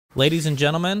Ladies and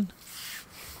gentlemen,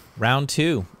 round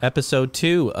 2, episode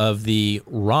 2 of the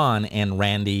Ron and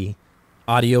Randy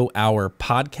Audio Hour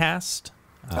podcast.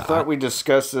 I thought we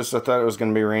discussed this. I thought it was going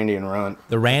to be Randy and Ron.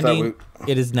 The Randy,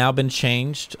 it has now been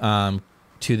changed to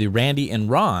the Randy and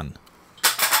Ron.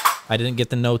 I didn't get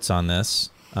the notes on this.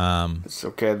 It's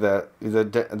okay. The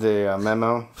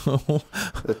memo,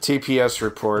 the TPS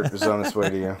report is on its way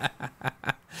to you.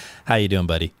 How you doing,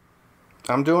 buddy?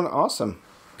 I'm doing awesome.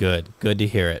 Good to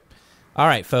hear it. All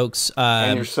right, folks.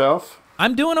 And yourself?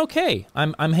 I'm doing okay.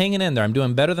 I'm hanging in there. I'm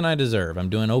doing better than I deserve. I'm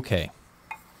doing okay.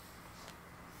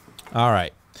 All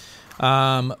right.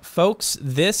 Folks,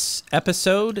 this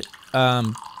episode...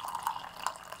 oh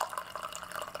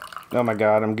my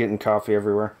God, I'm getting coffee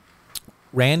everywhere.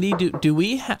 Randy, do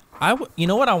we have... you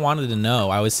know what I wanted to know?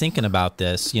 I was thinking about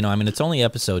this. You know, I mean, it's only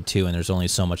episode 2, and there's only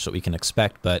so much that we can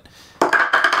expect, but...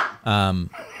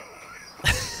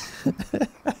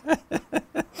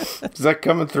 Is that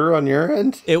coming through on your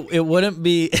end? It wouldn't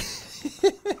be...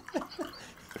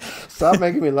 Stop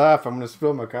making me laugh. I'm going to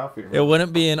spill my coffee. It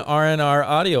wouldn't be an R&R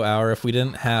audio hour if we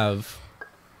didn't have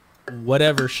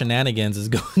whatever shenanigans is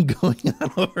going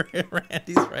on over at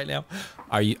Randy's right now.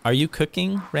 Are you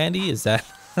cooking, Randy? Is that...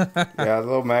 Yeah, a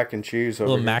little mac and cheese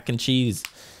over here. Mac and cheese.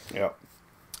 Yep.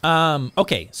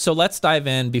 Okay, so let's dive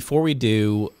in. Before we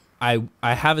do, I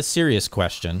have a serious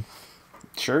question.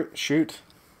 Sure, shoot.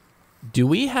 Do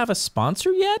we have a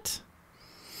sponsor yet?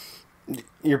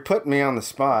 You're putting me on the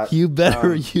spot. You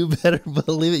better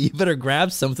believe it. You better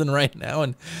grab something right now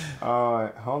and...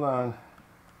 Hold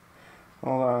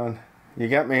on. You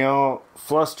got me all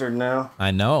flustered now.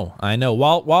 I know.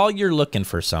 While you're looking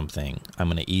for something, I'm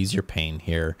going to ease your pain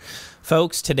here.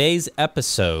 Folks, today's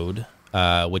episode,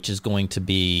 which is going to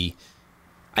be...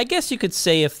 I guess you could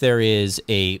say if there is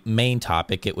a main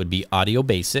topic, it would be audio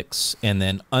basics. And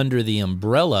then under the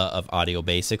umbrella of audio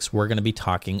basics, we're going to be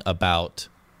talking about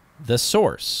the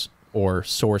source, or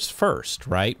source first,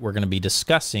 right? We're going to be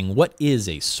discussing what is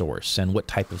a source and what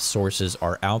type of sources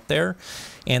are out there.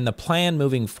 And the plan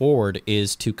moving forward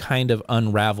is to kind of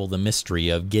unravel the mystery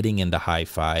of getting into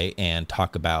hi-fi and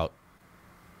talk about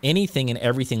anything and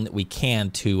everything that we can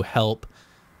to help,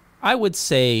 I would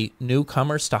say,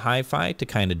 newcomers to hi-fi to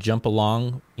kind of jump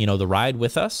along, the ride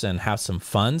with us and have some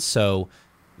fun. So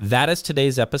that is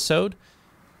today's episode.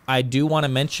 I do want to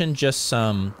mention just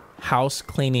some house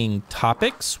cleaning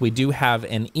topics. We do have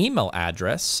an email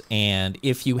address, and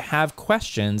if you have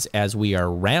questions as we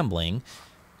are rambling,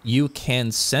 you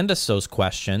can send us those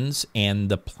questions, and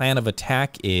the plan of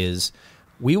attack is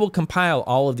we will compile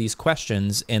all of these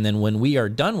questions, and then when we are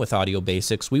done with Audio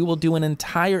Basics, we will do an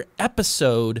entire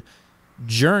episode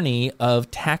journey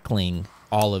of tackling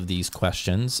all of these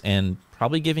questions and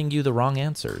probably giving you the wrong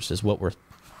answers is what we're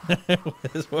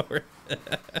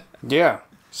Yeah.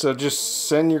 So just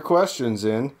send your questions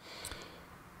in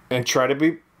and try to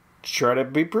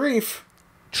be brief.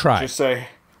 Just say,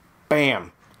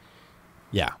 bam.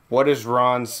 Yeah. What is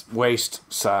Ron's waist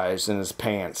size in his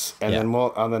pants? And then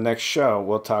on the next show,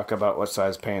 we'll talk about what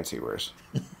size pants he wears.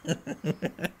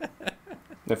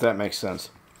 If that makes sense.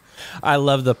 I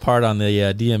love the part on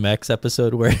the DMX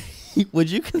episode where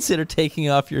would you consider taking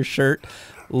off your shirt?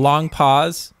 Long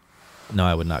pause. No,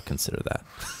 I would not consider that.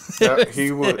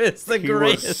 He was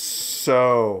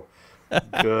so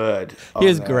good. He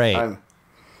was great. I'm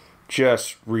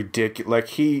just ridiculous. Like,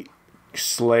 he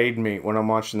slayed me when I'm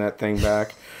watching that thing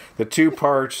back. The 2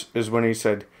 parts is when he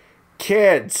said,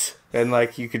 kids. And,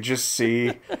 like, you could just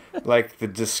see, like, the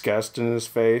disgust in his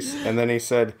face. And then he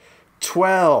said,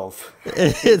 12.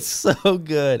 It's so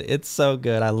good.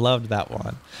 I loved that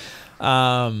one.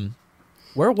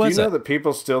 Where was it? Do you know that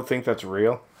people still think that's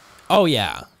real? Oh,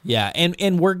 yeah.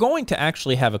 And we're going to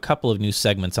actually have a couple of new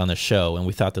segments on the show, and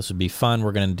we thought this would be fun.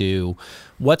 We're going to do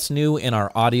what's new in our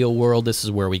audio world. This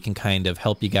is where we can kind of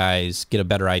help you guys get a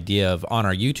better idea of, on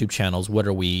our YouTube channels, what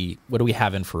are we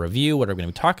having for review, what are we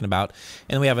going to be talking about.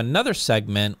 And we have another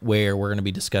segment where we're going to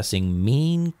be discussing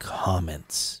mean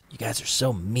comments. You guys are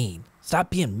so mean.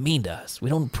 Stop being mean to us. We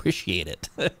don't appreciate it.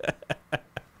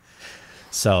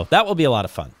 So that will be a lot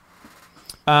of fun.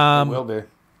 It will be.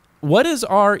 What is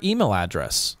our email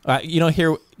address?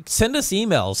 Here, send us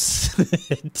emails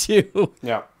to.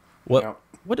 Yeah.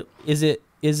 What is it?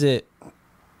 Is it?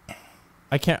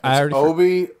 I can't. It's I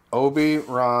already. Obi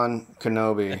Ron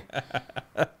Kenobi.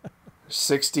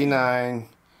 69.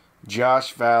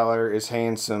 Josh Valor is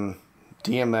handsome.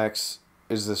 DMX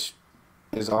is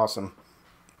awesome.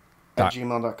 At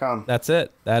gmail.com. That's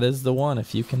it. That is the one.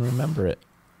 If you can remember it.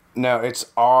 No,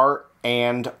 it's R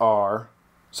and R.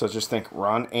 So just think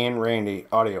Ron and Randy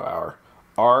Audio Hour.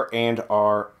 R and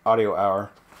R Audio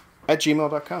Hour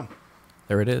 @gmail.com.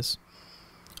 There it is.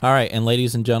 All right, and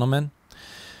ladies and gentlemen,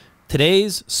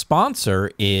 today's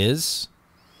sponsor is...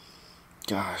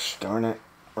 Gosh darn it,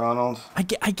 Ronald. I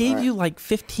gave you like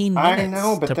 15 minutes. I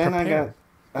know, but to then prepare.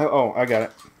 I got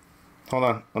it. Hold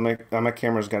on. My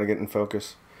camera's got to get in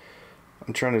focus.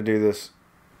 I'm trying to do this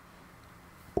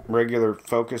regular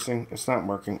focusing. It's not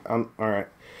working. All right.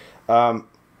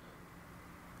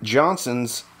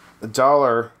 Johnson's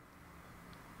dollar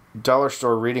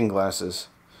store reading glasses.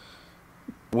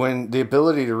 When the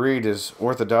ability to read is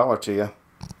worth $1 to you,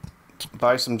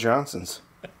 buy some Johnson's.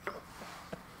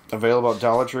 Available at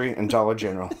Dollar Tree and Dollar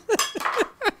General.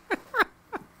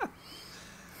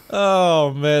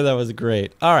 Oh, man, that was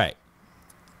great. All right.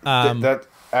 That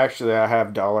actually, I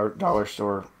have dollar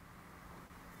store.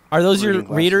 Are those your reading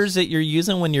glasses. readers that you're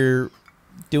using when you're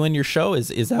doing your show? Is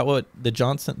that what the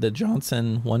Johnson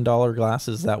 $1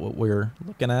 glasses? Is that what we're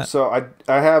looking at? So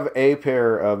I have a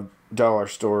pair of dollar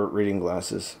store reading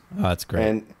glasses. Oh, that's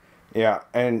great.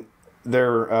 And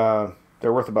they're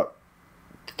worth about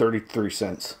 33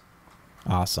 cents.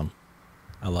 Awesome.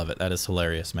 I love it. That is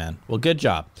hilarious, man. Well, good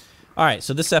job. All right,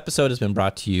 so this episode has been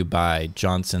brought to you by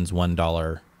Johnson's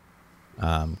 $1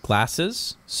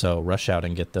 glasses. So rush out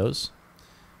and get those.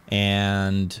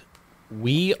 And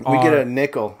we get a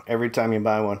nickel every time you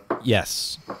buy one.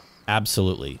 Yes,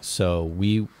 absolutely. So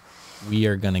we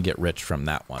are going to get rich from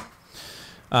that one.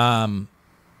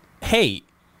 Hey,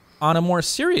 on a more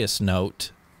serious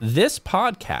note, this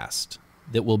podcast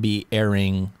that will be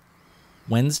airing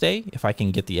Wednesday, if I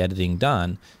can get the editing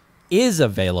done, is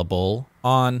available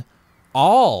on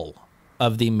all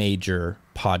of the major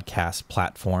podcast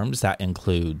platforms. That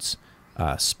includes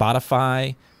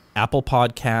Spotify, Apple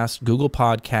Podcast, Google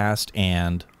Podcast,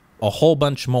 and a whole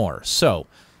bunch more. So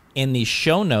in the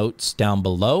show notes down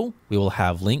below, we will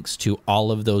have links to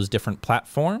all of those different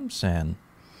platforms, and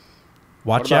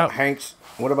watch out.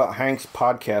 What about Hank's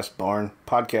podcasting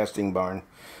barn?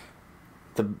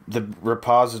 The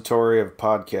repository of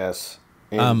podcasts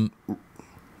in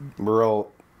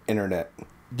rural internet.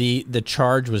 The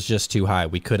charge was just too high.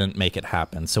 We couldn't make it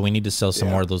happen. So we need to sell some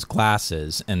more of those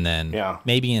glasses, and then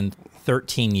maybe in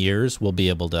 13 years we'll be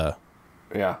able to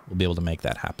make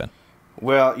that happen.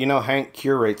 Well, Hank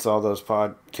curates all those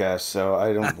podcasts, so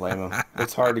I don't blame him.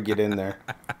 It's hard to get in there.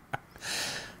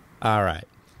 All right.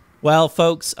 Well,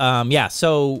 folks,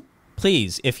 so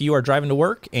please, if you are driving to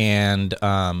work and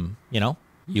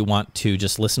you want to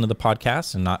just listen to the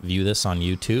podcast and not view this on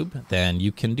YouTube, then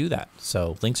you can do that.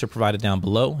 So links are provided down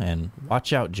below, and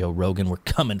watch out, Joe Rogan. We're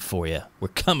coming for you. We're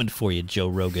coming for you, Joe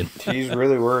Rogan. He's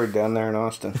really worried down there in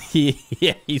Austin. He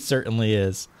certainly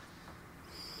is.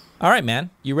 All right,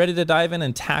 man. You ready to dive in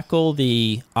and tackle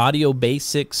the audio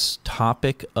basics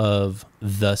topic of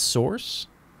the source?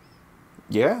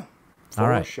 Yeah. All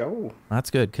right. Show.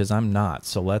 That's good, because I'm not.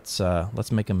 So let's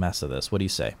make a mess of this. What do you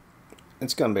say?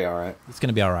 It's going to be all right. It's going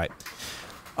to be all right.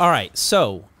 All right.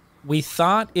 So we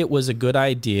thought it was a good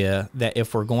idea that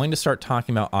if we're going to start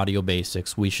talking about audio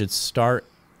basics, we should start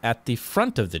at the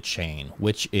front of the chain,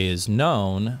 which is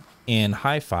known in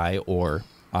hi-fi or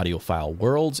audiophile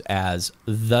worlds as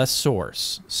the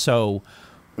source. So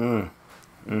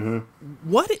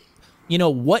what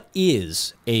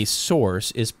is a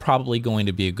source is probably going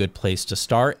to be a good place to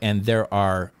start. And there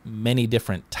are many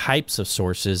different types of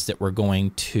sources that we're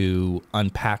going to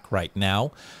unpack right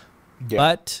now. Yeah.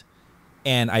 But,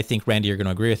 and I think, Randy, you're going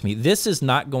to agree with me, this is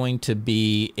not going to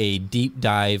be a deep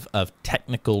dive of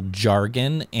technical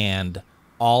jargon and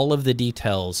all of the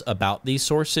details about these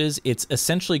sources. It's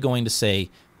essentially going to say,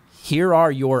 here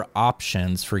are your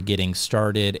options for getting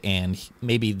started, and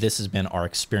maybe this has been our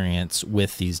experience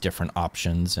with these different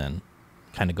options, and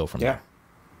kind of go from there.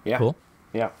 Yeah. Cool?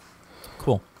 Yeah.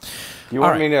 Cool. You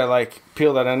want me to,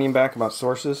 peel that onion back about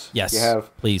sources? Yes, you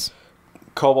have please.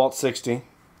 Cobalt-60.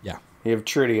 Yeah. You have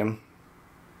tritium.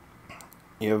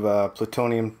 You have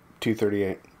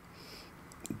plutonium-238.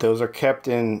 Those are kept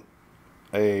in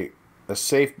a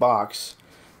safe box,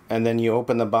 and then you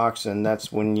open the box, and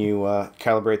that's when you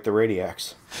calibrate the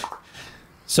Radiacs.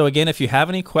 So again, if you have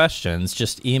any questions,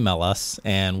 just email us,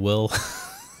 and we'll...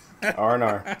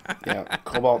 R&R. Yeah,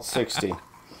 Cobalt-60.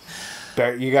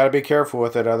 But you got to be careful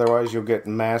with it, otherwise you'll get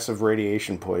massive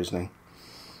radiation poisoning.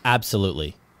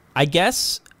 Absolutely. I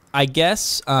guess... Are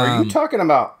you talking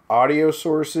about audio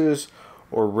sources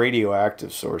or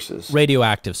radioactive sources?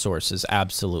 Radioactive sources,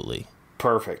 absolutely.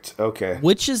 Perfect. Okay.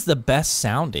 Which is the best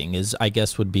sounding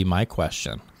would be my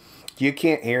question. You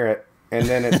can't hear it, and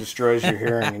then it destroys your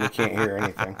hearing, and you can't hear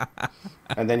anything.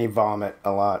 And then you vomit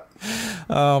a lot.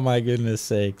 Oh, my goodness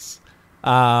sakes.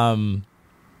 I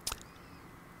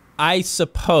I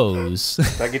suppose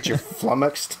Did I get you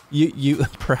flummoxed? you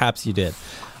perhaps you did.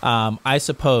 I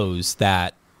suppose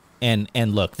that, and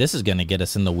look, this is going to get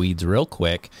us in the weeds real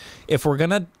quick. If we're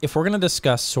gonna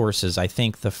discuss sources, I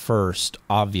think the first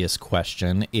obvious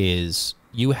question is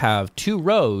you have two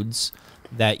roads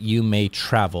that you may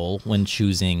travel when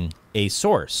choosing a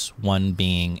source, one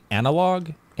being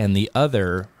analog and the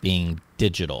other being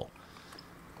digital.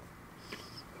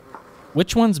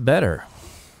 Which one's better?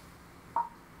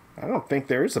 I don't think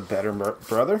there is a better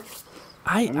brother.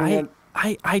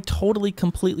 I totally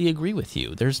completely agree with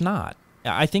you. There's not.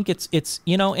 I think it's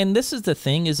and this is the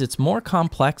thing, is it's more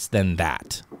complex than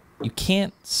that. You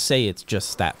can't say it's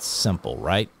just that simple,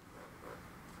 right?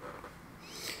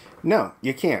 No,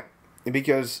 you can't,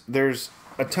 because there's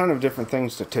a ton of different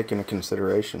things to take into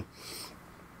consideration.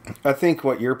 I think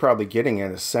what you're probably getting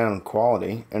at is sound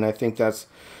quality, and I think that's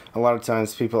a lot of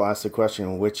times people ask the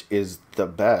question, which is the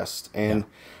best? And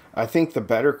I think the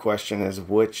better question is,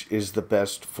 which is the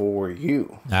best for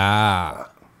you?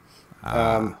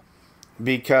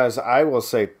 Because I will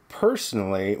say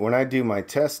personally, when I do my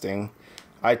testing,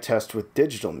 I test with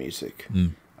digital music.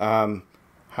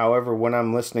 However, when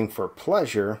I'm listening for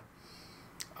pleasure,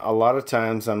 a lot of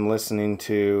times I'm listening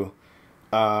to,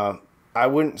 I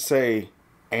wouldn't say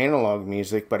analog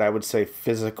music, but I would say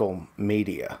physical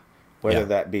media, whether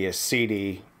that be a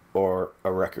CD or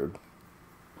a record.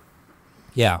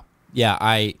 Yeah,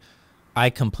 I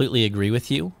completely agree with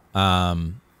you.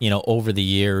 Over the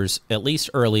years, at least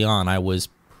early on, I was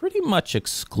pretty much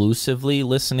exclusively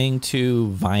listening to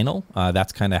vinyl.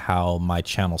 That's kind of how my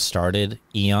channel started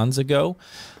eons ago.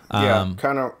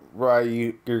 Kind of why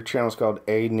your channel's called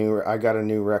I Got a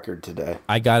New Record Today.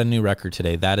 I got a new record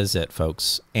today. That is it,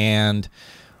 folks. And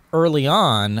early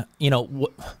on,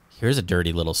 here's a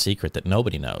dirty little secret that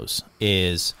nobody knows,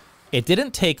 is it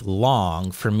didn't take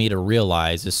long for me to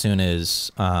realize, as soon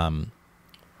as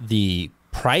the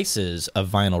prices of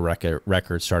vinyl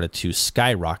records started to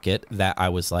skyrocket, that I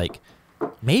was like,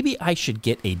 maybe I should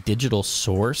get a digital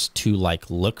source to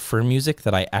look for music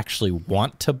that I actually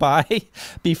want to buy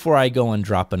before I go and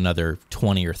drop another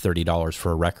 $20 or $30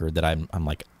 for a record that I'm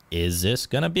like, is this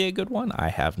gonna be a good one? I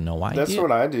have no idea. That's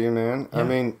what I do, man. Yeah. I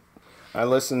mean, I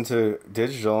listen to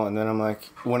digital, and then I'm like,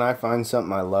 when I find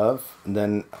something I love,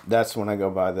 then that's when I go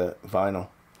buy the vinyl.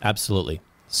 Absolutely.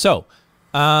 So,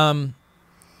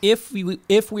 if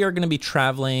we are going to be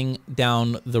traveling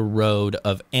down the road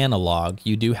of analog,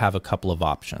 you do have a couple of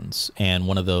options, and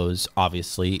one of those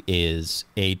obviously is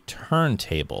a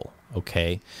turntable.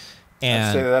 Okay, and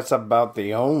I'd say that's about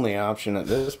the only option at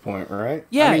this point, right?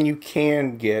 Yeah. I mean, you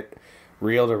can get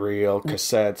reel-to-reel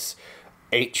cassettes,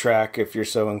 8-track if you're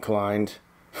so inclined.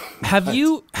 Have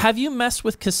you messed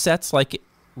with cassettes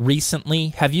recently?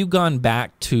 Have you gone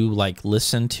back to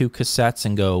listen to cassettes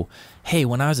and go, hey,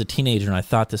 when I was a teenager and I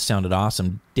thought this sounded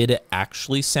awesome, did it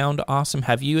actually sound awesome?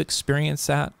 Have you experienced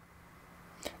that?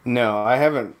 No, I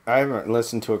haven't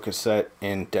listened to a cassette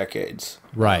in decades.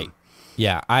 Right.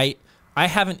 Yeah, I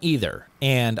haven't either.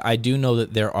 And I do know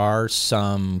that there are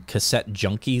some cassette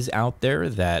junkies out there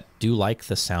that do like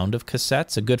the sound of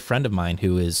cassettes. A good friend of mine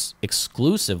who is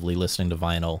exclusively listening to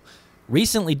vinyl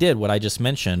recently did what I just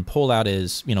mentioned, pulled out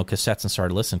his, cassettes and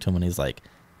started listening to them, and he's like,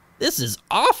 this is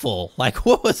awful.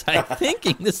 What was I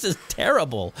thinking? This is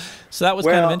terrible. So that was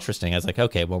kind of interesting. I was like,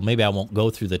 okay, well, maybe I won't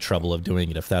go through the trouble of doing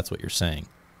it if that's what you're saying.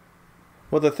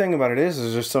 Well, the thing about it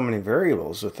is there's so many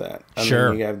variables with that. I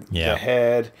mean, you have the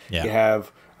head, you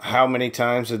have how many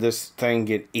times did this thing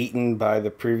get eaten by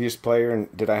the previous player,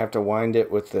 and did I have to wind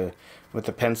it with the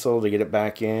pencil to get it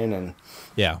back in? And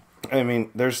I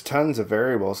mean, there's tons of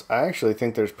variables. I actually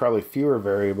think there's probably fewer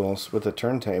variables with a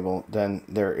turntable than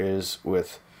there is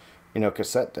with,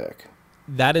 cassette deck.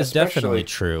 That is definitely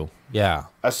true. Yeah.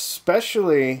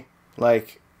 Especially, I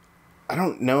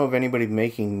don't know of anybody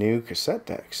making new cassette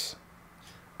decks.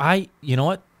 You know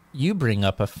what? You bring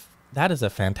up that is a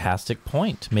fantastic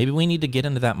point. Maybe we need to get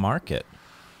into that market.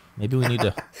 Maybe we need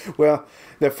to. Well,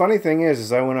 the funny thing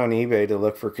is I went on eBay to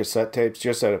look for cassette tapes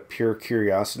just out of pure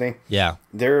curiosity. Yeah.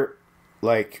 They're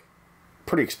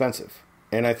pretty expensive.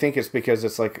 And I think it's because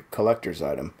it's like a collector's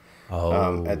item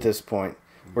at this point,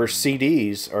 where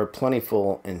CDs are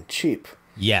plentiful and cheap.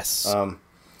 Yes.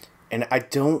 And I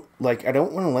don't want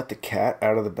to let the cat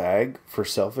out of the bag for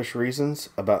selfish reasons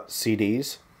about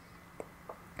CDs,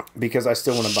 because I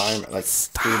still want to buy them at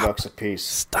 $3 a piece.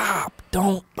 Stop!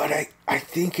 Don't. But I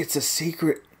think it's a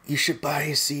secret. You should buy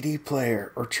a CD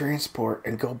player or transport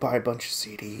and go buy a bunch of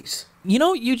CDs.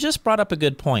 You just brought up a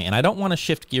good point, and I don't want to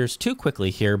shift gears too quickly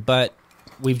here, but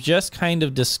we've just kind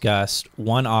of discussed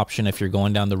one option if you're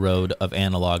going down the road of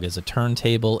analog as a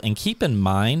turntable. And keep in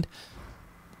mind,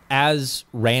 as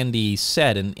Randy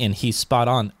said, and he's spot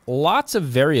on, lots of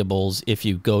variables if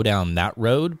you go down that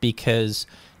road, because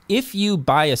if you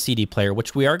buy a CD player,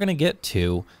 which we are going to get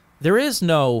to, there is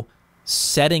no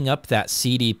setting up that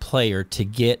CD player to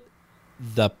get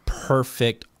the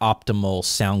perfect optimal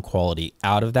sound quality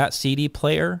out of that CD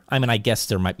player. I mean, I guess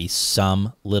there might be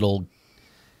some little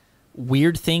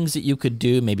weird things that you could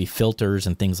do, maybe filters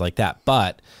and things like that,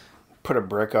 but Put a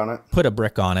brick on it. put a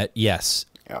brick on it, yes.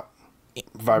 Yeah.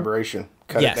 Vibration.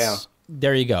 Cut it down.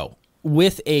 There you go.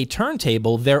 With a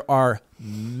turntable, there are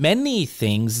many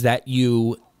things that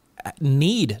you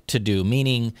need to do,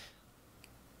 meaning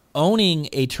owning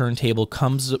a turntable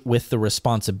comes with the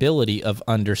responsibility of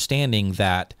understanding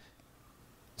that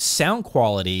sound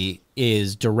quality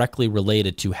is directly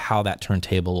related to how that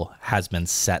turntable has been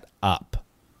set up.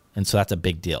 And so that's a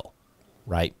big deal,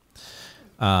 right?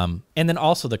 And then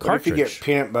also the cartridge. What if you get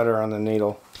peanut butter on the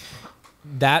needle?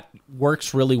 That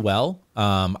works really well.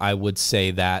 I would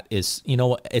say that is, you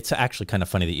know, it's actually kind of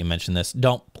funny that you mentioned this.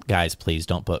 Guys, please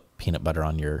don't put peanut butter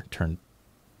on your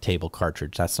turntable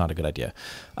cartridge. That's not a good idea.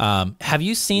 Have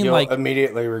you seen You'll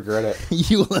immediately regret it.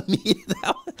 You immediately,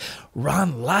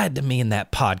 Ron lied to me in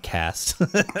that podcast.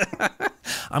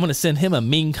 I'm going to send him a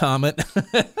mean comment.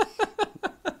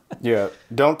 Yeah,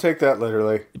 don't take that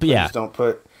literally. But yeah. Please don't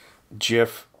put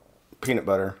Jif peanut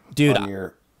butter on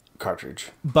your cartridge.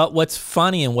 But what's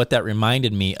funny and what that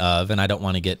reminded me of, and I don't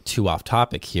want to get too off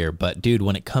topic here, but dude,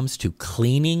 when it comes to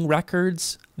cleaning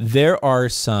records, there are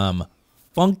some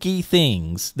funky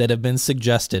things that have been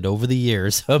suggested over the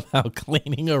years about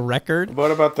cleaning a record. What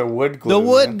about the wood glue? The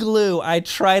wood glue. I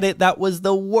tried it. That was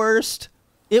the worst.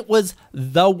 It was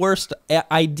the worst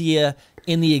idea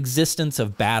in the existence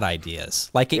of bad ideas.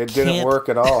 Like it didn't work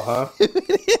at all, huh?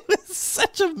 It was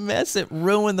such a mess. It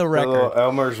ruined the record. Little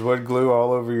Elmer's wood glue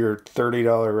all over your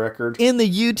 $30 record. In the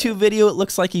YouTube video, it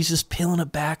looks like he's just peeling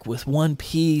it back with one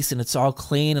piece and it's all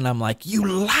clean. And I'm like, you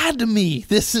lied to me.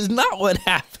 This is not what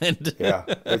happened. Yeah.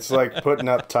 It's like putting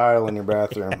up tile in your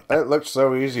bathroom. It looks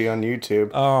so easy on YouTube.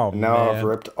 Oh, now man. I've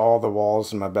ripped all the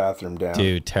walls in my bathroom down.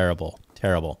 Dude, terrible.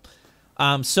 Terrible.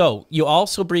 So you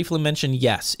also briefly mentioned,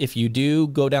 yes, if you do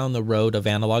go down the road of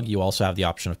analog, you also have the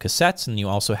option of cassettes, and you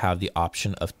also have the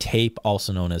option of tape,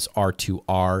 also known as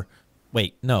R2R.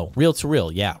 Wait, no,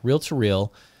 reel-to-reel. Yeah,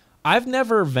 reel-to-reel. I've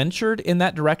never ventured in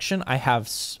that direction. I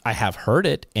have heard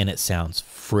it, and it sounds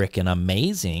freaking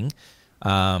amazing,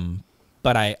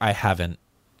 but I haven't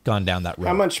gone down that road.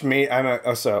 How much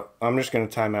so I'm just going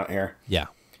to time out here. Yeah.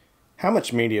 How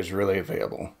much media is really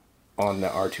available on the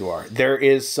R2R? There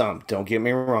is some. Don't get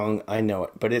me wrong. I know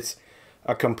it. But it's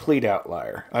a complete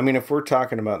outlier. I mean, if we're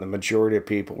talking about the majority of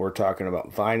people, we're talking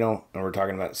about vinyl, and we're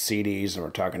talking about CDs, and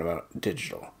we're talking about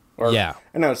digital. Or, yeah.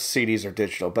 I know CDs are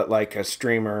digital, but like a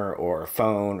streamer or a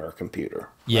phone or a computer.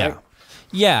 Yeah. Right?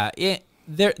 Yeah.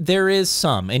 There is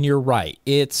some, and you're right.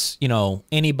 It's,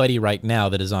 anybody right now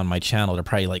that is on my channel, they're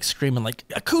probably like screaming like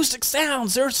acoustic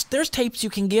sounds. There's tapes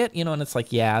you can get, and it's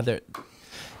like, yeah,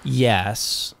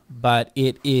 yes, but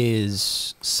it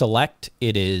is select.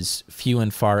 It is few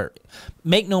and far.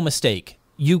 Make no mistake,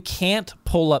 you can't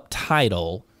pull up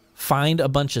Tidal, find a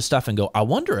bunch of stuff, and go, I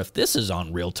wonder if this is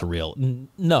on reel to reel.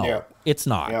 No, It's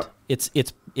not. Yep.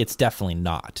 It's definitely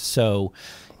not. So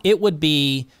it would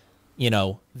be,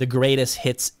 the greatest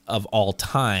hits of all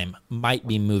time might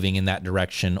be moving in that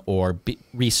direction or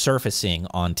resurfacing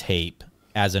on tape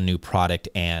as a new product.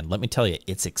 And let me tell you,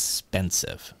 it's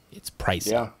expensive. It's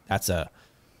pricey. Yeah. That's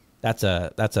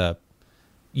a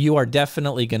you are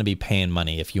definitely going to be paying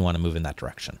money if you want to move in that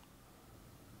direction.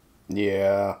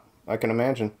 Yeah, I can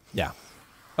imagine. Yeah.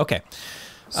 Okay.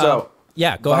 So,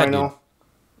 go ahead, dude.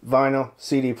 Vinyl,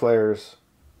 CD players,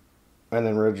 and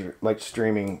then like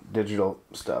streaming digital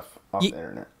stuff off the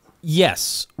internet.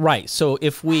 Yes, right. So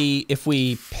if we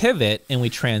pivot and we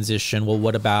transition, well,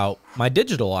 what about my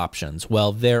digital options?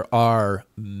 Well, there are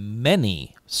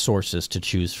many sources to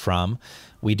choose from.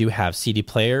 We do have CD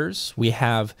players. We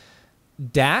have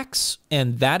DACs,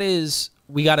 and that is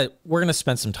we're going to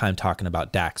spend some time talking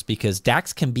about DACs because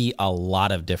DACs can be a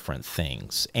lot of different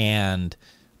things, and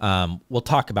we'll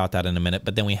talk about that in a minute.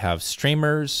 But then we have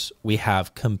streamers. We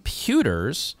have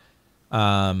computers.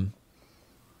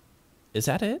 Is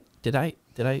that it?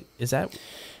 Is that?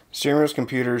 Streamers,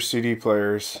 computers, CD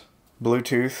players,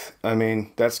 Bluetooth. I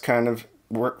mean, that's kind of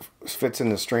fits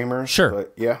into streamers. Sure.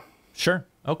 But yeah. Sure.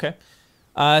 Okay.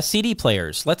 CD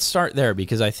players. Let's start there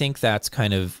because I think that's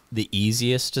kind of the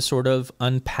easiest to sort of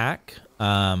unpack.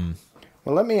 Well,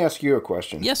 let me ask you a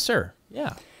question. Yes, sir.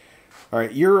 Yeah. All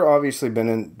right, you're obviously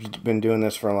been doing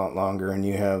this for a lot longer, and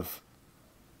you have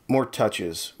more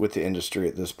touches with the industry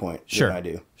at this point Sure. than I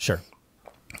do. Sure.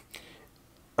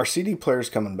 Are CD players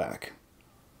coming back?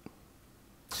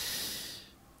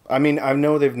 I mean, I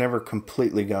know they've never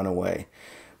completely gone away,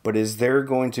 but is there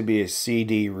going to be a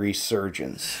CD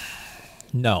resurgence?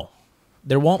 No.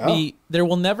 There won't be. There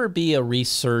will never be a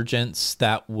resurgence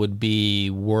that would be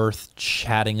worth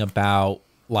chatting about,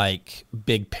 like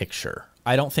big picture.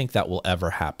 I don't think that will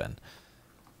ever happen.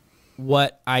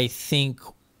 What I think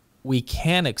we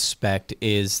can expect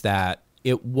is that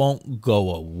it won't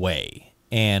go away,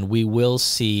 and we will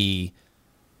see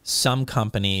some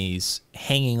companies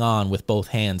hanging on with both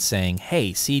hands saying,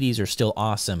 hey, CDs are still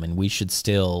awesome and we should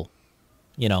still,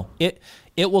 it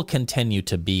will continue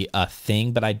to be a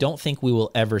thing, but I don't think we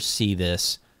will ever see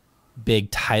this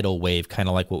big tidal wave, kind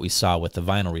of like what we saw with the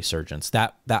vinyl resurgence.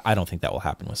 That I don't think that will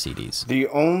happen with CDs. The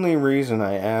only reason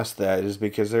I asked that is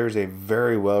because there's a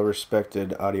very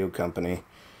well-respected audio company,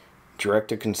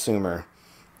 direct-to-consumer,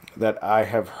 that I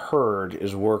have heard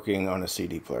is working on a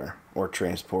CD player or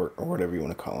transport or whatever you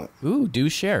want to call it. Ooh, do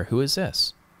share. Who is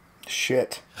this?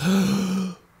 Shit.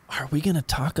 Are we going to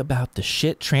talk about the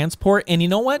shit transport? And you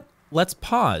know what? Let's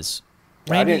pause.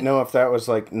 Randy, I didn't know if that was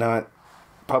like not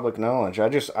public knowledge. I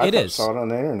saw it on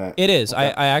the internet. It is.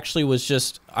 Okay. I actually was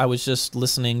just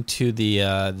listening to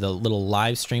the little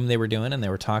live stream they were doing, and they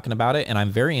were talking about it, and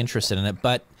I'm very interested in it.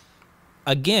 But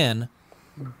again,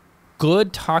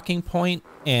 good talking point.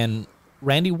 And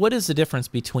Randy, what is the difference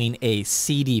between a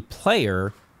CD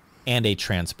player and a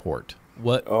transport?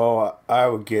 What? Oh, I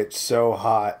would get so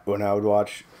hot when I would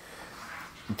watch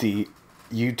the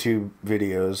YouTube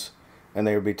videos and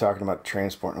they would be talking about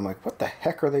transport. I'm like, what the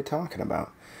heck are they talking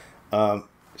about?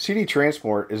 CD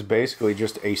transport is basically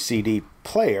just a CD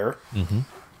player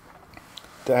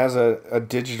that has a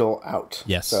digital out.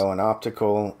 Yes. So an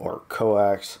optical or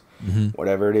coax,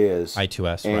 whatever it is.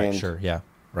 I2S, right, sure, yeah,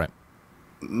 right.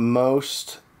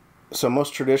 Most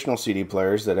traditional CD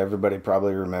players that everybody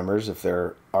probably remembers if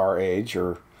they're our age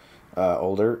or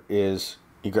older is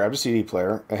you grabbed a CD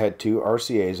player, it had two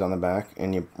RCAs on the back,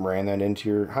 and you ran that into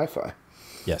your hi-fi.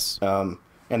 Yes. And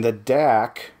the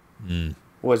DAC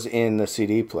was in the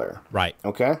CD player. Right.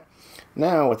 Okay?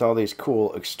 Now, with all these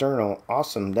cool, external,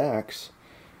 awesome DACs,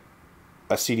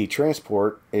 a CD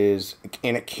transport is,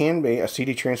 and it can be, a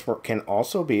CD transport can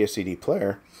also be a CD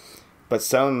player, but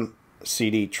some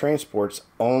CD transports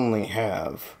only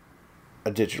have a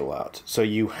digital out. So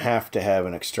you have to have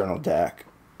an external DAC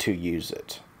to use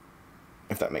it,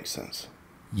 if that makes sense.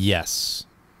 Yes.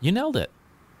 You nailed it.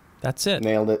 That's it.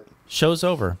 Nailed it. Show's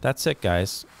over. That's it,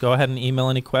 guys. Go ahead and email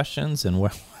any questions, and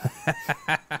we're...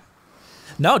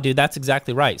 No, dude, that's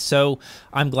exactly right. So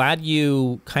I'm glad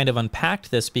you kind of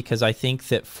unpacked this, because I think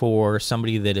that for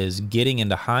somebody that is getting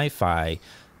into hi-fi,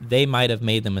 they might have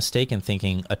made the mistake in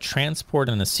thinking a transport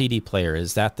and a CD player,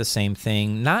 is that the same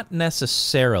thing? Not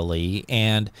necessarily,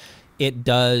 and it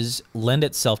does lend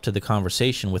itself to the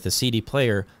conversation with a CD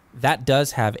player. That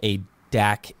does have a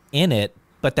DAC in it,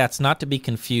 but that's not to be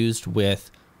confused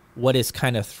with what is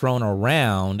kind of thrown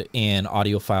around in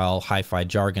audiophile hi-fi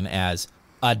jargon as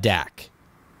a DAC.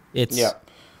 It's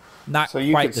not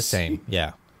quite the same.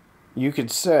 Yeah. You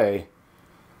could say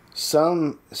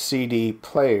some CD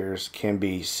players can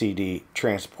be CD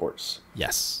transports.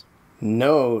 Yes.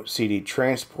 No CD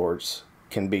transports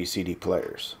can be CD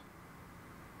players.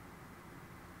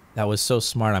 That was so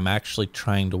smart. I'm actually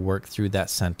trying to work through that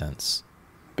sentence.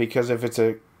 Because if it's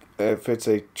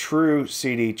a true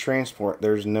CD transport,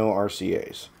 there's no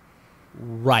RCAs.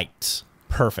 Right.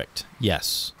 Perfect.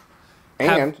 Yes.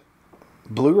 And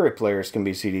Blu-ray players can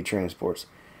be CD transports.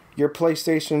 Your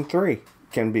PlayStation 3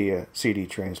 can be a CD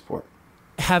transport.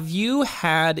 Have you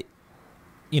had,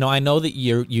 I know that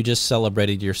you just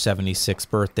celebrated your 76th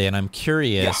birthday, and I'm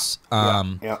curious.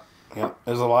 Yeah. It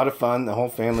was a lot of fun. The whole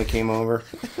family came over,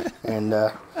 and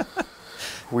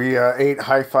we ate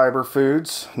high-fiber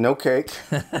foods, no cake.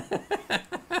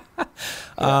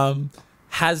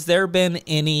 Has there been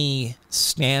any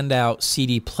standout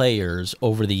CD players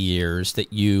over the years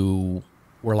that you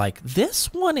were like,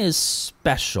 this one is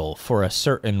special for a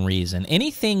certain reason?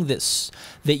 Anything that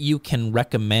you can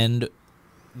recommend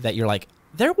that you're like,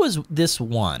 there was this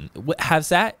one. Has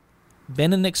that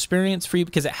been an experience for you?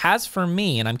 Because it has for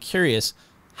me, and I'm curious,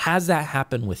 has that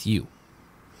happened with you?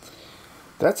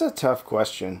 That's a tough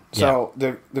question. So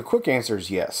the quick answer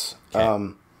is yes.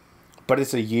 Okay. But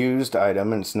it's a used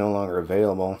item, and it's no longer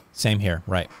available. Same here,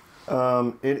 right.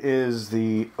 It is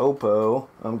the Oppo.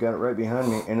 I've got it right behind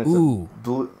me, and it's a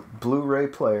Blu-ray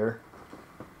player.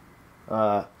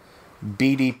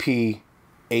 BDP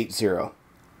 80.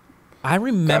 I Got it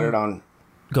remember. on.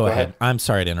 Go ahead. ahead. I'm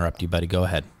sorry to interrupt you, buddy. Go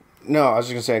ahead. No, I was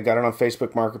just gonna say I got it on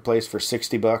Facebook Marketplace for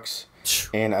 $60,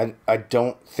 and I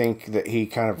don't think that he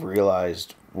kind of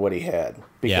realized what he had,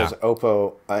 because Yeah.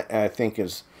 Oppo I think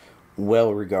is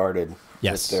well regarded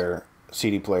Yes. with their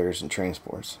CD players and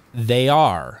transports. They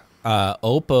are.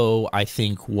 Oppo, I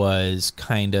think, was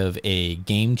kind of a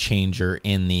game changer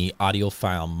in the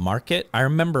audiophile market. I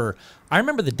remember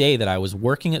the day that I was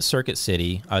working at Circuit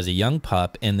City. I was a young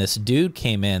pup, and this dude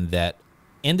came in that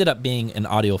ended up being an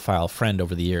audiophile friend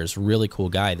over the years. Really cool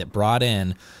guy that brought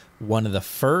in one of the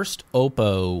first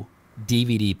Oppo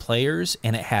DVD players,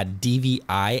 and it had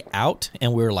DVI out,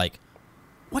 and we were like,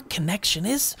 what connection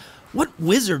is, what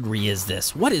wizardry is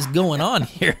this? What is going on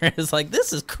here? It's like,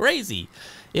 this is crazy.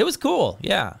 It was cool.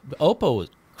 Yeah. Oppo was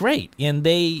great. And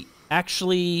they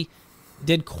actually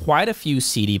did quite a few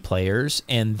CD players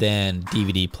and then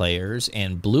DVD players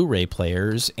and Blu-ray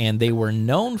players. And they were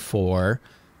known for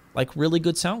like really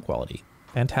good sound quality,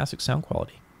 fantastic sound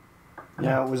quality.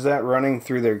 Now, was that running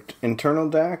through their internal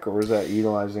DAC, or was that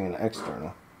utilizing an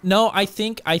external? No, I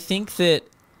think that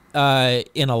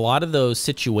in a lot of those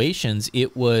situations,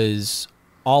 it was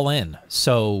all in.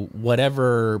 So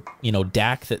whatever,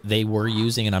 DAC that they were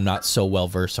using, and I'm not so well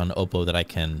versed on Oppo that I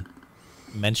can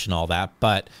mention all that,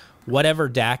 but whatever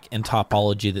DAC and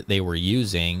topology that they were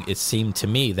using, it seemed to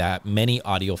me that many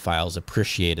audiophiles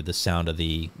appreciated the sound of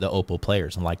the Oppo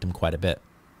players and liked them quite a bit.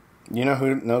 You know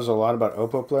who knows a lot about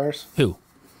Oppo players? Who?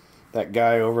 That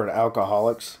guy over at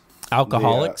Alcoholics.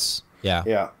 Alcoholics? Yeah.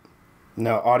 Yeah.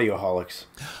 No, Audioholics.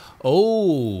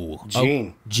 Oh.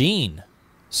 Gene. Gene.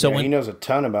 So he knows a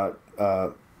ton about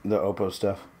the Oppo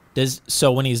stuff.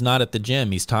 So when he's not at the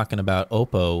gym, he's talking about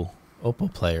Oppo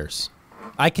players.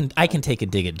 I can take a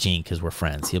dig at Gene because we're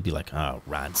friends. He'll be like, "Oh,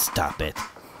 Ron, stop it,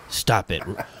 stop it,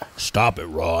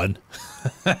 Ron."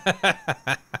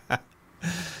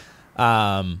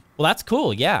 Well, that's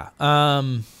cool. Yeah.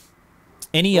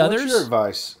 Any others? What's your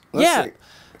advice? Say,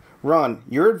 Ron,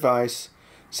 your advice.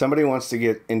 Somebody wants to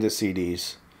get into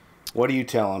CDs. What do you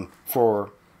tell them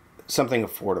for something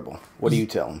affordable? What do you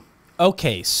tell them?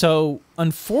 Okay, so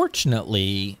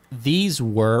unfortunately, these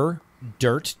were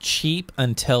dirt cheap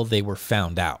until they were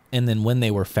found out. And then when they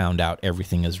were found out,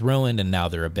 everything is ruined, and now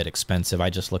they're a bit expensive. I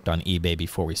just looked on eBay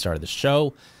before we started the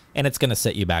show, and it's going to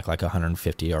set you back like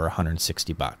 $150 or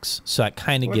 $160. So that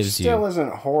kind of gives you... Which still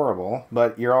isn't horrible,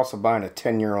 but you're also buying a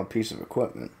 10-year-old piece of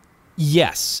equipment.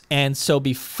 Yes, and so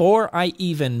before I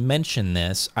even mention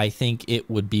this, I think it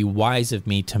would be wise of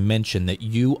me to mention that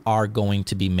you are going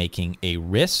to be making a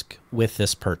risk with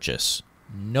this purchase.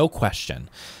 No question.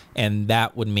 And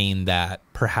that would mean that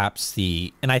perhaps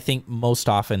and I think most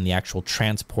often the actual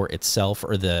transport itself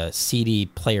or the CD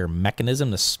player mechanism,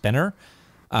 the spinner,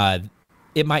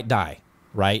 it might die,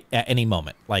 right? At any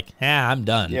moment. Like, I'm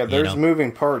done. Yeah, there's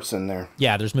moving parts in there.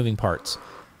 Yeah, there's moving parts.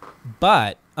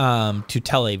 But to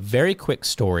tell a very quick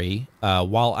story,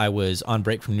 while I was on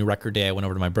break from New Record Day, I went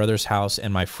over to my brother's house,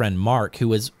 and my friend Mark,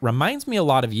 who reminds me a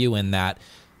lot of you in that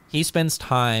he spends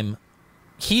time,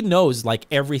 he knows like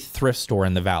every thrift store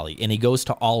in the Valley, and he goes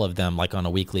to all of them like on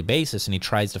a weekly basis, and he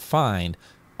tries to find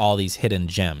all these hidden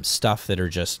gems, stuff that are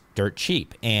just dirt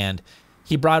cheap. And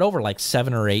he brought over like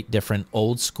 7 or 8 different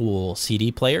old school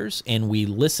CD players, and we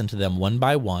listened to them one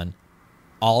by one,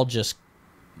 all just,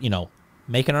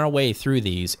 making our way through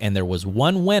these, and there was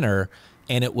one winner,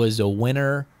 and it was a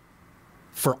winner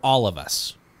for all of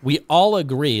us. We all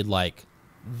agreed, like,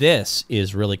 this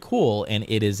is really cool, and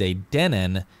it is a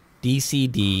Denon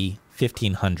DCD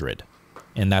 1500,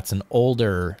 and that's an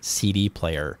older CD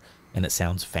player, and it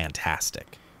sounds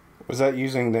fantastic. Was that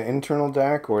using the internal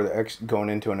DAC or going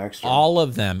into an external? All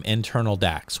of them internal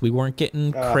DACs. We weren't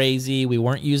getting crazy. We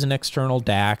weren't using external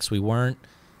DACs. We weren't,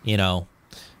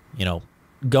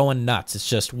 going nuts. It's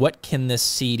just, what can this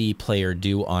CD player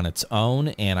do on its own?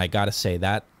 And I got to say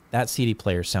that CD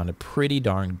player sounded pretty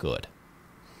darn good.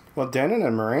 Well, Denon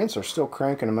and Marantz are still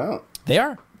cranking them out. They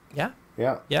are. Yeah.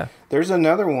 Yeah. Yeah. There's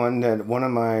another one that one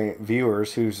of my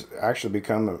viewers, who's actually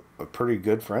become a pretty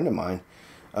good friend of mine,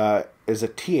 is a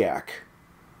TEAC.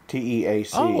 TEAC.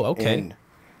 Oh, okay. And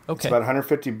it's about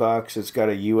 $150. It's got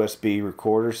a USB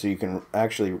recorder, so you can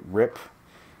actually rip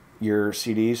your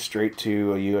CDs straight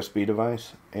to a USB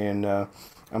device. And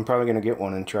I'm probably going to get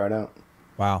one and try it out.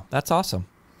 Wow. That's awesome.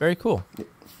 Very cool.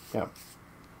 Yeah.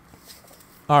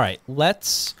 All right.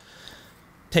 Let's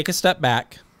take a step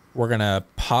back. We're going to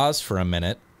pause for a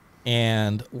minute,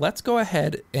 and let's go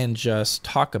ahead and just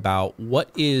talk about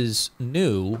what is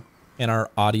new in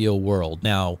our audio world.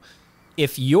 Now,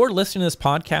 if you're listening to this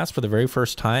podcast for the very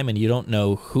first time and you don't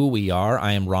know who we are,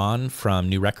 I am Ron from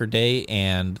New Record Day,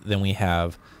 and then we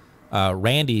have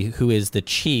Randy, who is the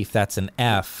chief, that's an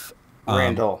F.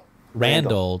 Randall.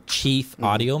 Chief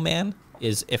Audio Man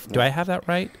is, do I have that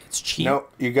right? It's Chief. No,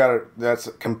 you got it. That's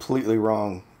completely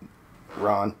wrong,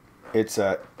 Ron. It's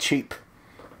cheap,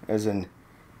 as in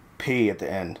P at the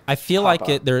end. I feel like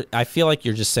I feel like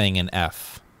you're just saying an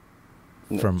F.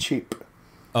 No, cheap.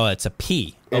 Oh, it's a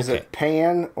P. Is it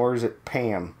Pan or is it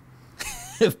Pam?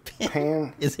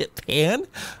 Pan? Is it Pan?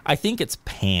 I think it's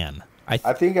Pan. I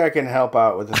think I can help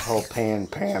out with this whole Pam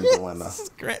dilemma. This is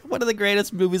great. One of the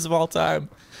greatest movies of all time.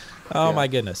 Oh, my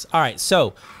goodness. All right,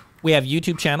 so we have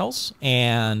YouTube channels,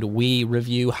 and we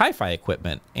review hi-fi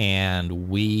equipment, and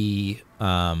we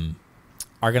are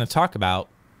going to talk about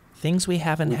things we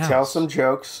have in-house. We tell some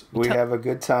jokes. We have a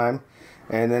good time.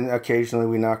 And then occasionally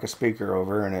we knock a speaker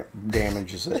over and it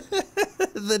damages it.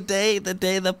 The day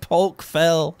the Polk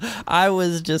fell, I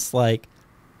was just like,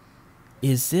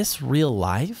 is this real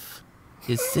life?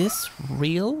 Is this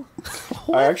real?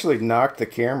 I actually knocked the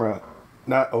camera,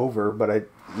 not over, but I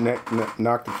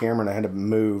knocked the camera and I had to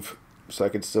move so I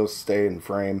could still stay in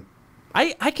frame.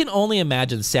 I can only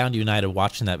imagine Sound United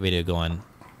watching that video going,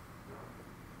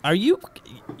 are you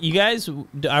guys,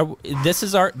 this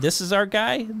is our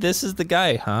guy? This is the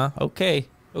guy, huh? Okay.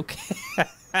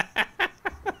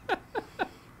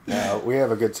 No, we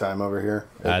have a good time over here.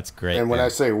 That's great. And when I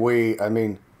say we, I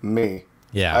mean me.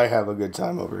 Yeah. I have a good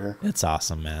time over here. It's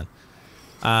awesome, man.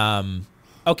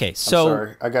 Okay, so... I'm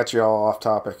sorry, I got you all off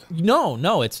topic.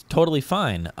 No, it's totally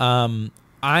fine. I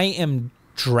am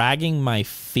dragging my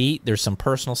feet. There's some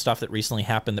personal stuff that recently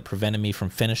happened that prevented me from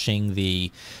finishing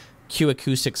the Q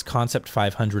Acoustics Concept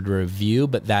 500 review,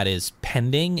 but that is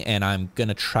pending, and I'm going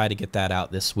to try to get that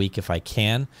out this week if I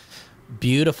can.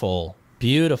 Beautiful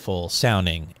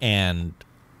sounding, and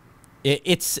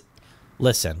it's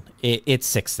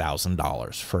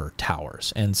 $6,000 for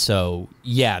towers, and so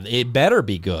yeah, it better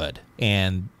be good,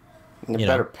 and you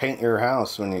better paint your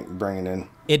house when you bring it in.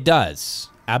 It does.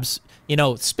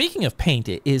 Speaking of paint,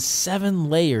 it is 7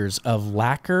 layers of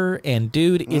lacquer, and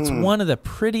dude, it's one of the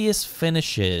prettiest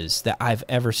finishes that I've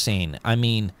ever seen. I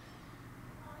mean,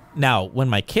 now when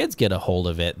my kids get a hold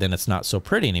of it, then it's not so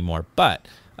pretty anymore, but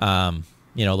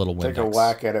little Windex. Take a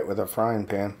whack at it with a frying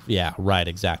pan. Yeah, right,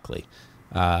 exactly.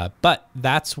 But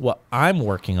that's what I'm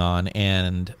working on,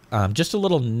 and just a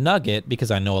little nugget,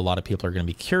 because I know a lot of people are going to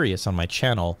be curious on my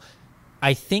channel.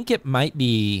 I think it might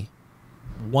be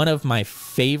one of my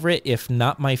favorite, if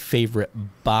not my favorite,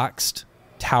 boxed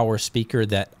tower speaker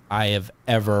that I have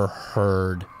ever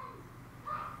heard,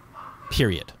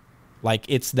 period. Like,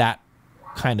 it's that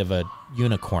kind of a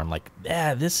unicorn. Like,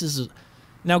 this is...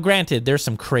 Now, granted, there's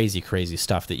some crazy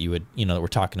stuff that you would, that we're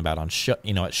talking about on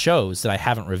at shows that I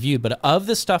haven't reviewed. But of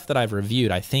the stuff that I've reviewed,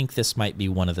 I think this might be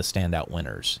one of the standout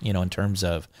winners, in terms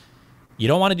of, you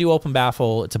don't want to do open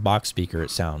baffle. It's a box speaker. It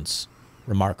sounds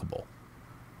remarkable.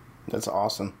 That's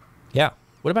awesome. Yeah.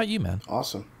 What about you, man?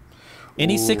 Awesome.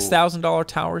 Any $6,000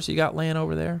 towers you got laying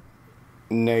over there?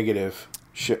 Negative,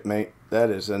 shipmate. That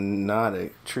is not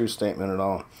a true statement at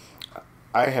all.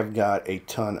 I have got a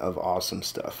ton of awesome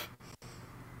stuff.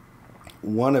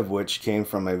 One of which came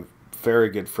from a very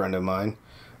good friend of mine.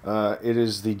 It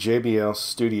is the JBL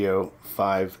Studio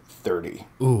 530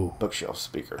 bookshelf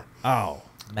speaker. Oh,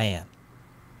 man.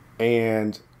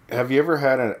 And have you ever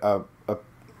had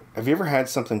have you ever had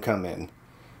something come in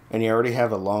and you already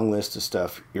have a long list of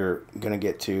stuff you're going to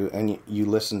get to, and you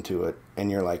listen to it and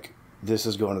you're like, this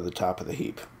is going to the top of the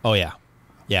heap? Oh, yeah.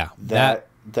 Yeah.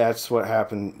 That's what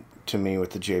happened to me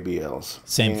with the JBLs.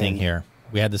 Same thing here.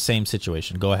 We had the same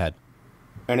situation. Go ahead.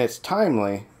 And it's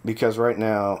timely because right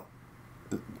now,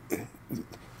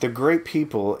 the great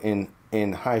people in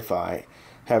hi-fi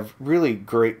have really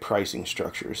great pricing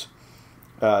structures.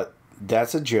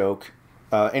 That's a joke.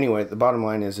 Anyway, the bottom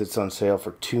line is it's on sale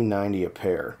for $290 a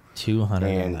pair.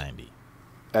 $290.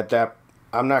 At that,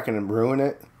 I'm not going to ruin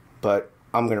it, but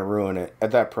I'm going to ruin it.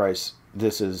 At that price,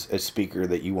 this is a speaker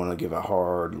that you want to give a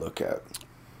hard look at.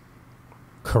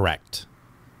 Correct.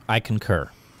 I concur.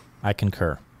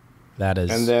 That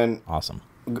is and then, awesome.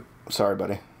 Sorry,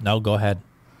 buddy. No, go ahead.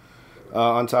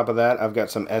 On top of that, I've got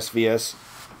some SVS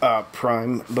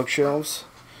Prime bookshelves.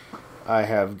 I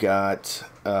have got,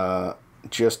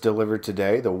 just delivered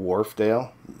today, the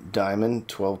Wharfdale Diamond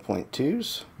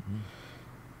 12.2s.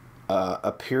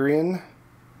 Aperion,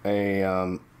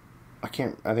 I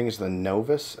think it's the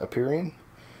Novus Aperion.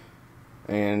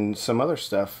 And some other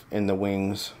stuff in the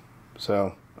wings.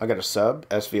 So I got a SVS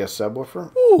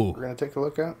subwoofer. Ooh. We're going to take a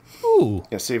look at. Ooh.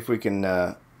 And see if we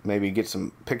can maybe get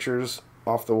some pictures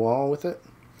off the wall with it.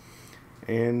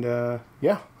 And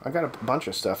yeah, I got a bunch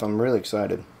of stuff. I'm really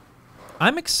excited.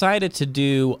 I'm excited to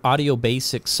do Audio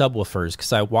Basic subwoofers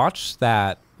because I watched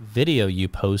that video you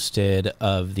posted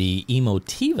of the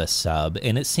Emotiva sub,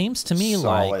 and it seems to me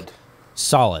like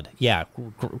solid. Yeah,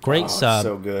 great sub.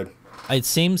 So good. It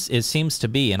seems to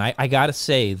be, and I gotta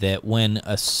say that when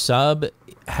a sub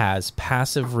has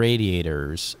passive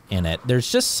radiators in it,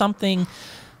 there's just something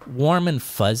warm and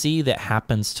fuzzy that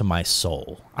happens to my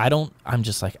soul. I'm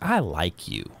just like, I like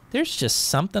you. There's just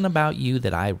something about you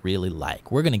that I really like.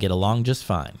 We're going to get along just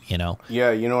fine, you know?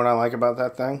 Yeah, you know what I like about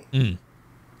that thing?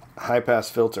 High-pass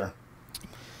filter.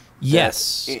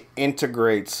 Yes. It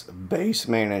integrates bass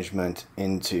management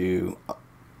into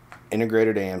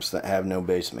integrated amps that have no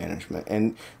bass management.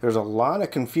 And there's a lot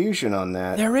of confusion on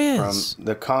that. There is. From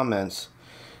the comments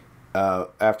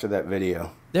after that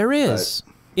video. There is.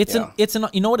 It's an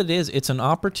you know what it is? It's an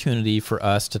opportunity for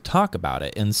us to talk about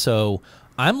it. And so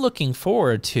I'm looking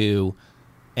forward to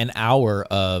an hour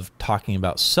of talking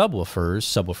about subwoofers,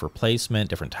 subwoofer placement,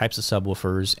 different types of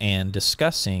subwoofers, and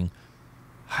discussing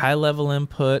high-level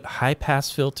input,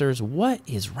 high-pass filters. What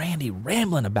is Randy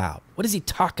rambling about? What is he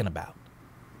talking about?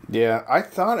 Yeah, I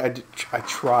thought I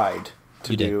tried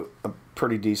to do a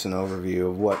pretty decent overview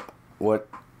of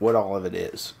what all of it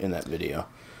is in that video.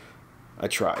 I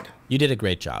tried. You did a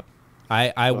great job.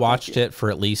 I watched it for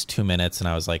at least 2 minutes, and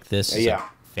I was like, this is a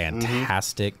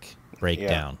fantastic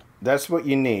breakdown. Yeah. That's what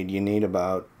you need. You need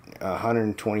about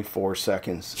 124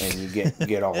 seconds, and you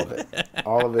get all of it.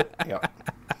 All of it, yeah.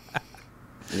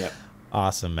 Yep.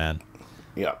 Awesome, man.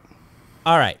 Yep.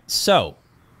 All right, so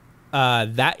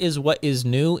that is what is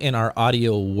new in our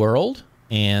audio world,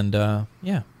 and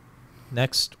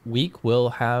next week we'll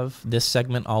have this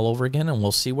segment all over again, and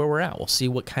we'll see where we're at. We'll see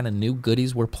what kind of new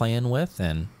goodies we're playing with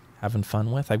and having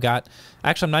fun with. I'm not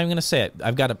even going to say it.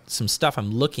 I've got some stuff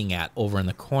I'm looking at over in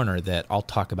the corner that I'll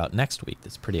talk about next week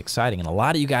that's pretty exciting. And a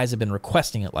lot of you guys have been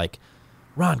requesting it like,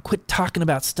 Ron, quit talking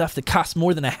about stuff that costs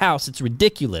more than a house. It's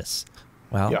ridiculous.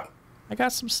 Well, I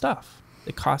got some stuff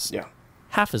that costs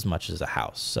half as much as a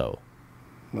house. So,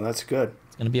 well, that's good.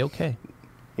 It's going to be okay.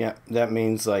 Yeah, that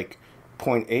means like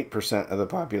 0.8% of the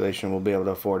population will be able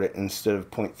to afford it instead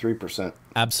of 0.3%.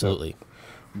 Absolutely. So,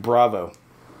 bravo,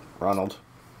 Ronald.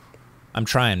 I'm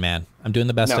trying, man. I'm doing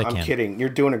the best I can. No, I'm kidding. You're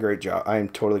doing a great job. I am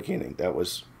totally kidding. That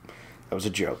was a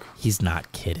joke. He's not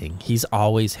kidding. He's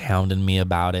always hounding me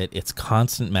about it. It's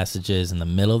constant messages in the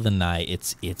middle of the night.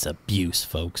 It's abuse,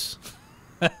 folks.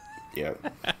 Yeah.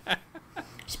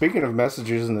 Speaking of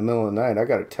messages in the middle of the night, I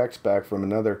got a text back from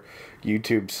another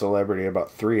YouTube celebrity about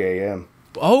 3 a.m.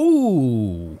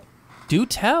 Oh, do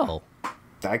tell.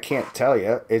 I can't tell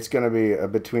you. It's going to be a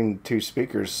Between Two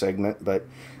Speakers segment, but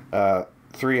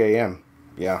 3 a.m.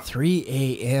 Yeah. 3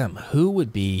 a.m. Who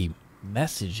would be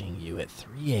messaging you at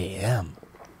 3 a.m.?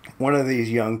 One of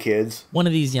these young kids. One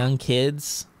of these young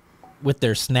kids with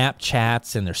their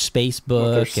Snapchats and their Spacebook.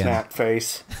 With their snap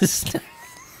face.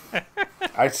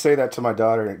 I say that to my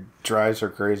daughter, and it drives her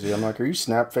crazy. I'm like, are you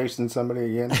snap facing somebody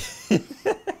again?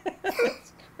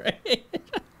 That's great.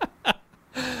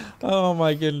 Oh,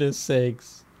 my goodness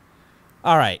sakes.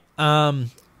 All right.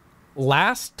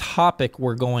 Last topic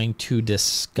we're going to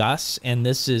discuss, and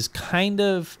this is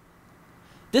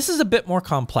a bit more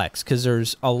complex because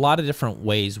there's a lot of different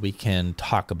ways we can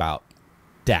talk about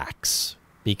DACs,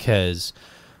 because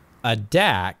a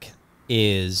DAC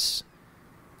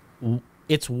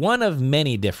it's one of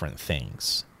many different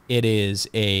things. It is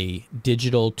a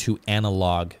digital to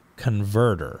analog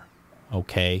converter,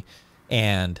 okay?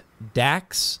 And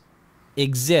DACs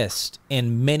exist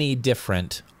in many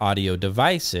different audio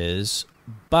devices,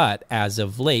 but as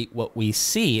of late, what we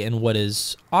see and what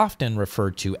is often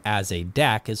referred to as a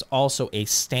DAC is also a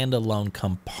standalone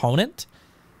component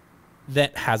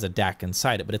that has a DAC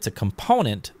inside it, but it's a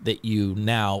component that you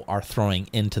now are throwing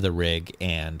into the rig,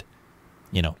 and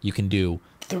you can do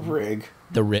the rig.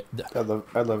 I love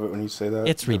it when you say that.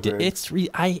 It's ridiculous.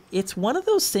 It's one of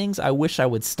those things I wish I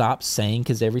would stop saying,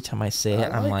 because every time I say it,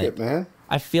 I'm like, man.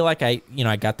 I feel like I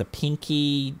got the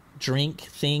pinky drink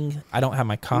thing. I don't have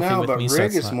my coffee with me. No, but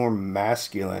rig is more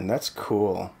masculine. That's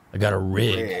cool. I got a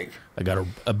rig. I got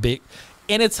a big,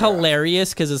 and it's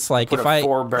hilarious because it's like Put a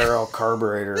 4-barrel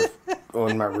carburetor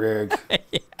on my rig.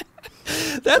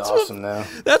 That's awesome.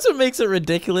 That's what makes it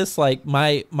ridiculous. Like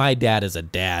my dad is a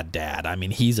dad. I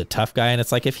mean, he's a tough guy, and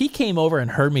it's like if he came over and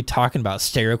heard me talking about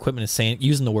stereo equipment and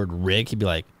using the word rig, he'd be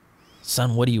like,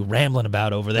 "Son, what are you rambling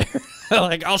about over there?"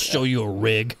 Like, I'll show you a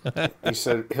rig. He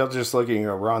said he'll just look at you and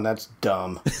go, "Ron, that's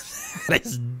dumb."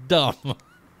 That's dumb.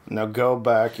 Now go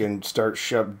back and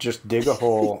just dig a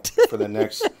hole for the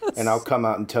next, and I'll come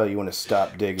out and tell you when to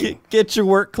stop digging. Get your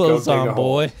work clothes on,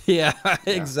 boy. Yeah,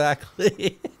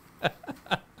 exactly.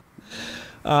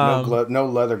 No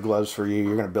leather gloves for you.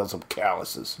 You're gonna build some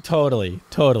calluses. Totally.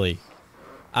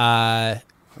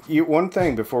 One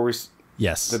thing before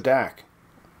Yes. the DAC.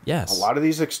 Yes. A lot of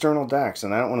these external DACs,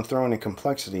 and I don't want to throw any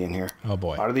complexity in here. Oh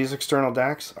boy. A lot of these external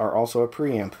DACs are also a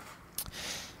preamp.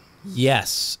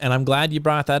 Yes, and I'm glad you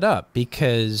brought that up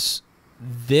because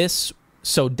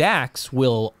DACs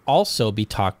will also be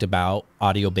talked about,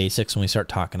 audio basics, when we start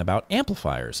talking about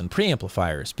amplifiers and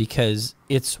preamplifiers, because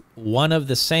it's one of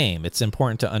the same. It's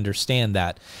important to understand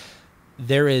that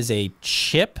there is a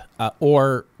chip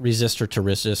or resistor to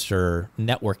resistor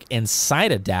network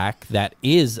inside a DAC that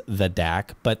is the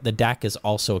DAC, but the DAC is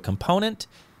also a component,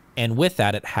 and with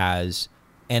that it has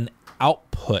an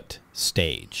output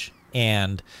stage.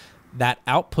 And that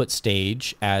output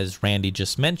stage, as Randy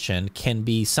just mentioned, can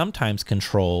be sometimes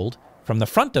controlled from the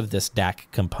front of this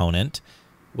DAC component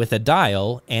with a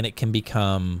dial, and it can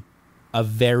become a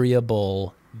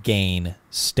variable gain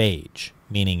stage,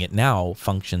 meaning it now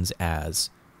functions as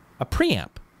a preamp.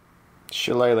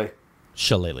 Shillelagh.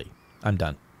 I'm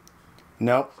done.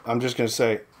 Nope. I'm just going to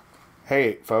say,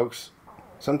 hey, folks,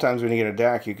 sometimes when you get a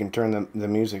DAC, you can turn the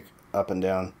music up and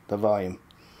down, the volume.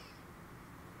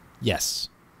 Yes.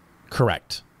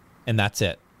 Correct. And that's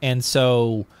it. And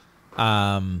so...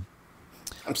 I'm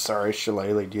sorry,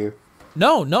 shillelagh'd you.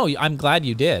 No, I'm glad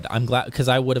you did. I'm glad, because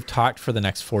I would have talked for the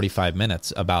next 45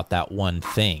 minutes about that one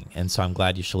thing. And so I'm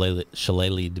glad you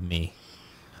shillelagh'd me.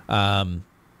 Now,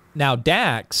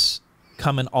 DACs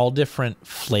come in all different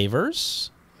flavors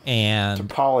and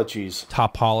topologies.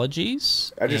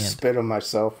 I just spit on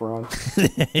myself, Ron.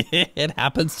 It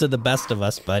happens to the best of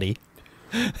us, buddy.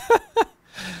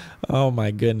 Oh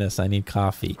my goodness, I need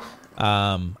coffee.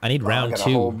 I need round 2. I got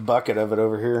a whole bucket of it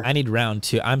over here. I need round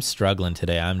 2. I'm struggling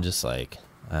today. I'm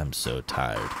so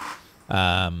tired.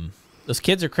 Those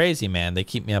kids are crazy, man. They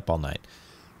keep me up all night.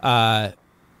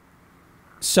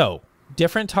 So,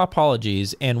 different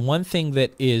topologies, and one thing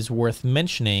that is worth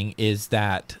mentioning is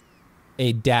that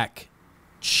a DAC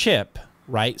chip,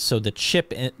 right? So the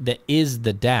chip that is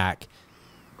the DAC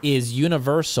is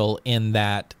universal in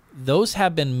that those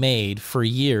have been made for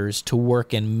years to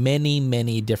work in many,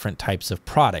 many different types of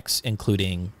products,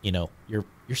 including, your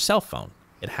cell phone.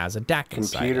 It has a DAC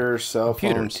inside. Computers, cell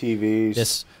phone, TVs.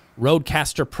 This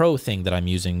Rodecaster Pro thing that I'm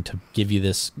using to give you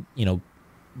this,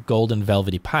 golden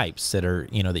velvety pipes that are,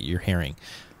 that you're hearing.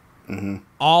 Mm-hmm.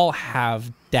 All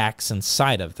have DACs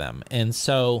inside of them. And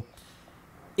so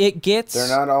it gets... They're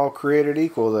not all created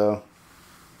equal, though.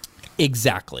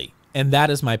 Exactly. And that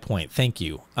is my point. Thank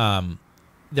you.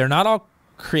 They're not all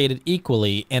created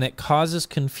equally, and it causes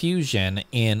confusion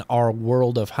in our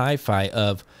world of hi-fi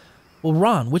of, well,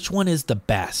 Ron, which one is the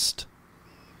best?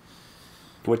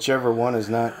 Whichever one is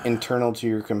not internal to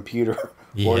your computer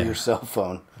or your cell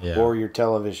phone or your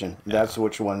television. That's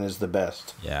which one is the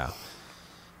best. Yeah.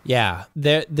 It's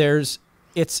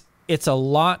a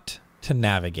lot to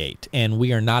navigate, and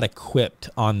we are not equipped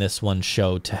on this one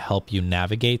show to help you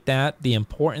navigate that. The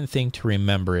important thing to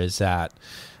remember is that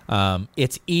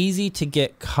it's easy to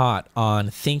get caught on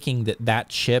thinking that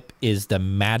chip is the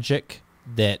magic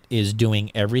that is doing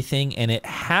everything, and it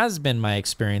has been my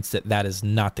experience that is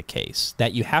not the case.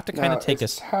 That you have to kind of take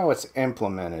it's how it's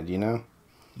implemented,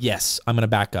 Yes, I'm going to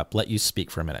back up. Let you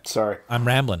speak for a minute. Sorry. I'm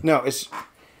rambling. No, it's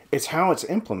how it's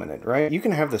implemented, right? You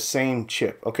can have the same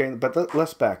chip, okay? But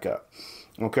let's back up,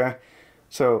 okay?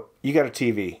 So you got a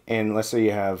TV, and let's say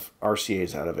you have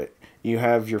RCAs out of it. You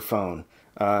have your phone,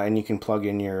 and you can plug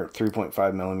in your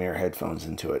 3.5 millimeter headphones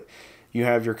into it. You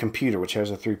have your computer, which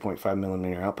has a 3.5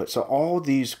 millimeter output. So all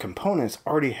these components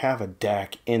already have a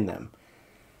DAC in them.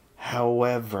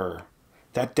 However,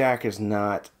 that DAC is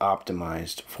not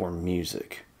optimized for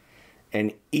music.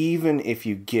 And even if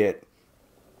you get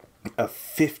a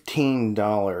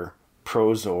 $15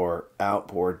 Prozor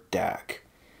outboard DAC,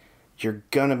 you're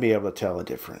going to be able to tell a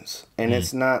difference. And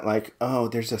it's not like, oh,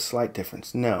 there's a slight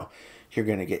difference. No, you're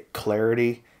going to get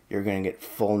clarity, you're going to get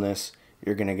fullness,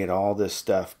 you're going to get all this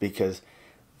stuff because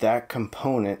that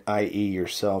component, i.e. your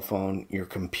cell phone, your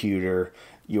computer,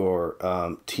 your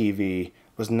TV,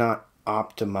 was not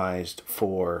optimized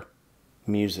for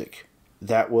music.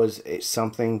 That was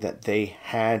something that they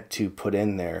had to put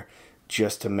in there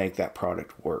just to make that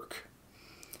product work.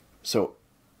 So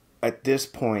at this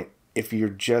point, if you're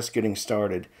just getting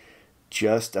started,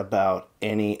 just about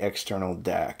any external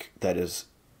DAC that is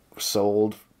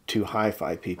sold to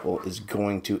hi-fi people is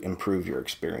going to improve your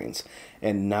experience,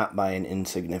 and not by an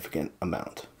insignificant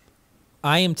amount.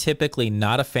 I am typically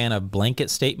not a fan of blanket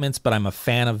statements, but I'm a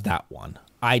fan of that one.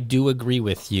 I do agree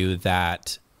with you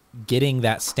that getting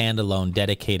that standalone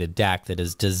dedicated DAC that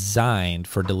is designed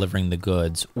for delivering the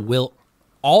goods will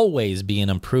always be an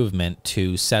improvement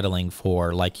to settling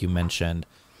for, like you mentioned,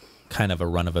 kind of a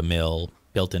run-of-the-mill,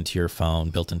 built into your phone,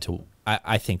 built into...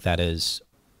 I think that is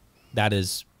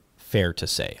fair to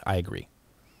say. I agree.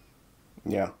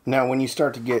 Yeah. Now, when you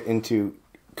start to get into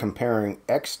comparing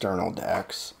external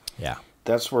DACs, Yeah.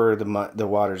 that's where the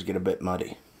waters get a bit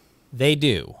muddy. They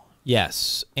do,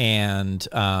 yes. And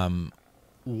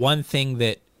one thing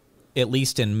that, at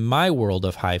least in my world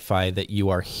of hi-fi, that you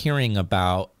are hearing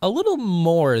about a little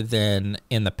more than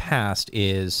in the past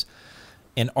is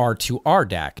an R2R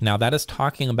DAC. Now, that is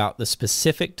talking about the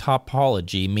specific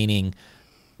topology, meaning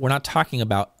we're not talking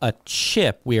about a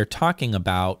chip. We are talking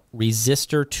about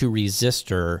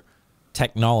resistor-to-resistor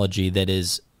technology that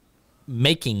is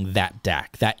making that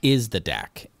DAC. That is the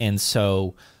DAC. And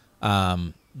so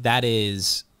that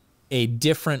is a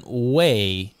different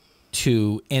way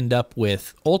to end up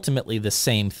with ultimately the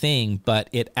same thing, but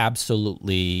it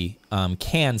absolutely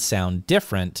can sound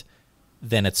different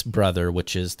than its brother,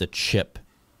 which is the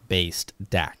chip-based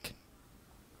DAC.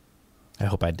 I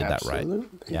hope I did that right.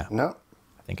 Yeah. No.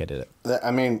 I think I did it.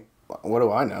 I mean, what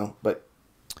do I know? But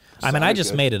I mean, I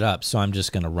just made it up, so I'm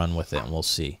just going to run with it, and we'll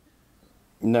see.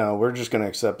 No, we're just going to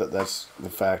accept that that's the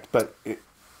fact. But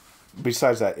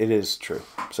besides that, it is true.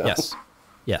 So. Yes.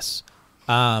 Yes.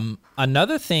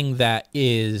 Another thing that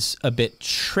is a bit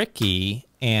tricky,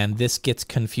 and this gets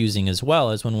confusing as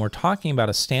well, is when we're talking about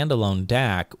a standalone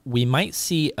DAC, we might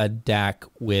see a DAC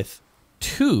with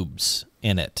tubes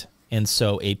in it. And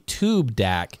so a tube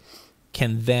DAC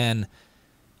can then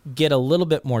get a little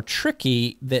bit more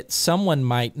tricky, that someone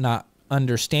might not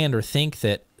understand or think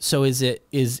that, so are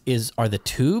the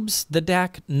tubes the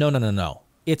DAC? No.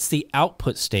 It's the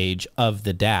output stage of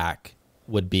the DAC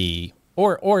would be,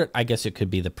 or I guess it could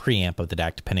be the preamp of the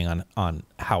DAC, depending on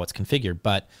how it's configured.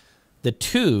 But the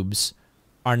tubes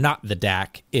are not the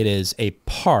DAC. It is a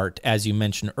part, as you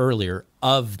mentioned earlier,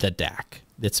 of the DAC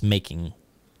that's making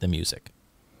the music.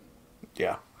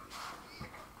 Yeah.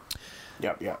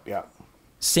 Yep.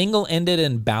 Single-ended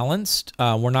and balanced,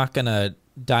 we're not going to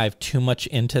dive too much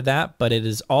into that, but it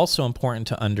is also important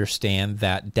to understand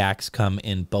that DACs come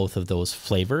in both of those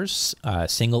flavors.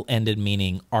 Single-ended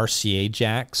meaning RCA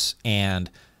jacks, and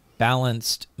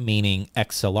balanced meaning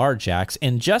XLR jacks.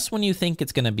 And just when you think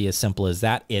it's going to be as simple as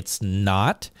that, it's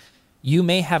not. You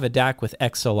may have a DAC with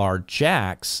XLR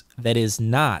jacks that is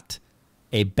not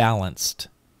a balanced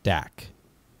DAC.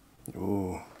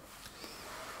 Ooh.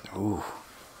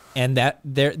 And that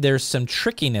there's some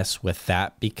trickiness with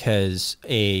that, because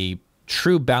a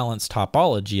true balanced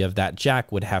topology of that jack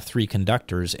would have 3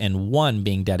 conductors, and one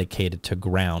being dedicated to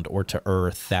ground or to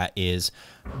earth, that is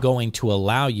going to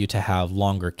allow you to have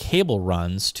longer cable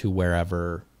runs to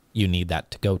wherever you need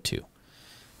that to go to.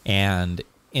 And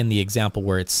in the example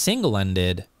where it's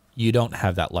single-ended, you don't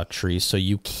have that luxury, so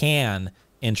you can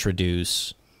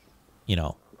introduce,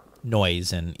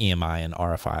 noise and EMI and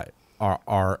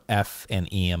RF and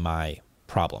EMI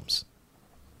problems.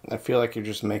 I feel like you're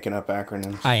just making up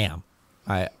acronyms. I am.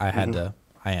 I had to.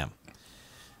 I am.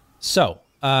 So,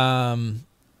 how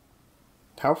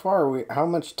far are we? How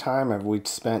much time have we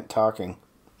spent talking?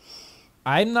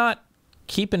 I'm not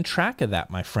keeping track of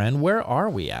that, my friend. Where are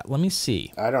we at? Let me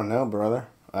see. I don't know, brother.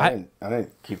 I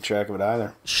didn't keep track of it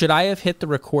either. Should I have hit the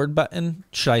record button?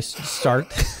 Should I start?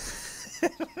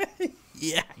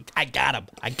 Yeah, I got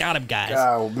him, guys.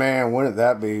 Oh, man, wouldn't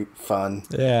that be fun?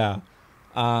 Yeah.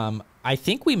 I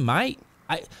think we might.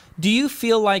 Do you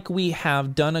feel like we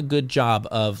have done a good job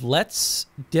of, let's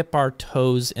dip our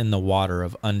toes in the water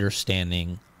of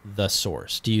understanding the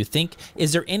source? Do you think,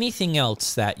 is there anything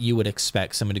else that you would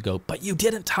expect someone to go, but you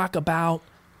didn't talk about?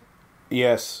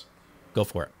 Yes. Go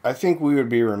for it. I think we would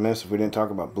be remiss if we didn't talk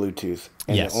about Bluetooth.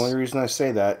 And yes. The only reason I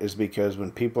say that is because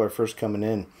when people are first coming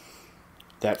in,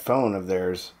 that phone of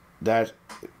theirs, that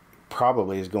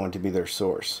probably is going to be their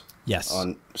source. Yes.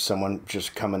 On someone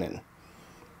just coming in.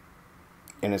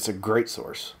 And it's a great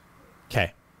source.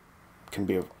 Okay. Can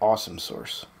be an awesome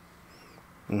source.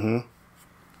 Mm-hmm.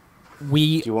 Do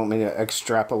you want me to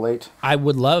extrapolate? I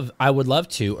would love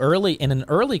to. In an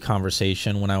early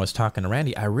conversation when I was talking to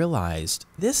Randy, I realized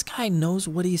this guy knows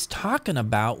what he's talking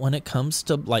about when it comes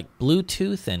to like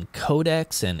Bluetooth and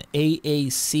codecs and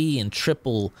AAC and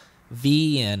triple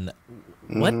V and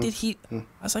what did he? I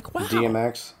was like, wow.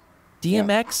 DMX. Yeah.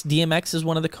 DMX is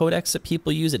one of the codecs that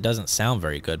people use. It doesn't sound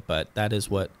very good, but that is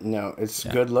what. No, it's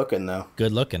good looking though.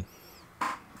 Good looking.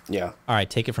 Yeah. All right,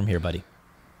 take it from here, buddy.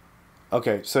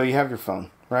 Okay, so you have your phone,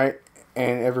 right?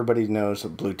 And everybody knows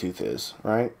what Bluetooth is,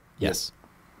 right? Yes.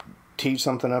 You tee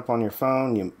something up on your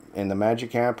phone, and the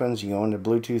magic happens. You go into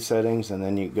Bluetooth settings, and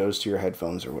then it goes to your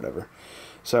headphones or whatever.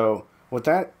 So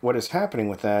what is happening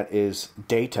with that is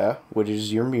data, which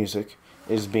is your music,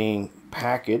 is being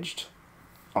packaged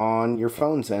on your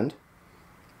phone's end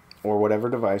or whatever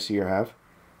device you have,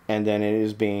 and then it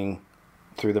is being,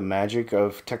 through the magic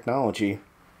of technology,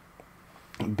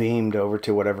 beamed over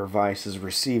to whatever device is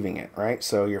receiving it, right?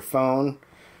 So your phone,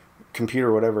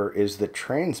 computer, whatever, is the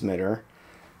transmitter.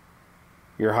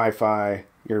 Your hi-fi,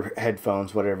 your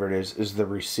headphones, whatever it is the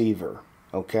receiver,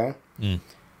 okay?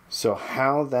 So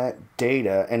how that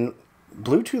data, and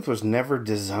Bluetooth was never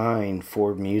designed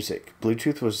for music.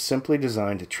 Bluetooth was simply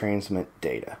designed to transmit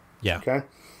data. Yeah. Okay?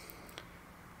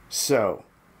 So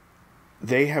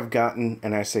they have gotten,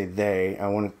 and I say they, I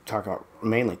want to talk about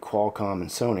mainly Qualcomm and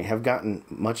Sony, have gotten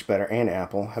much better, and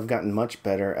Apple, have gotten much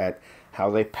better at how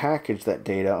they package that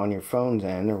data on your phone's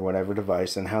end or whatever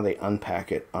device and how they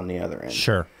unpack it on the other end.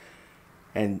 Sure.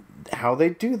 And how they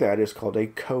do that is called a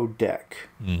codec,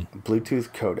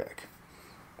 Bluetooth codec.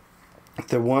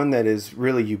 The one that is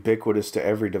really ubiquitous to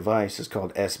every device is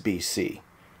called SBC.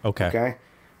 Okay. Okay?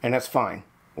 And that's fine.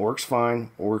 Works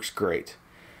fine. Works great.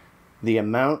 The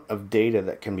amount of data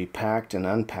that can be packed and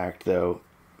unpacked, though,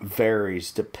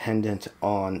 varies dependent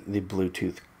on the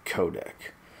Bluetooth codec.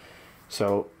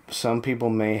 So some people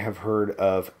may have heard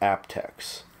of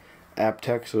aptX.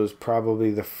 aptX was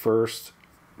probably the first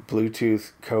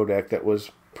Bluetooth codec that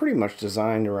was pretty much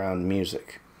designed around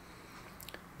music.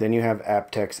 Then you have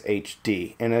aptX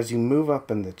HD. And as you move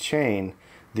up in the chain,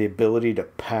 the ability to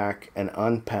pack and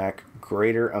unpack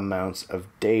greater amounts of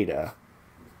data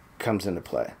comes into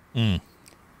play.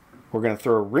 We're going to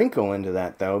throw a wrinkle into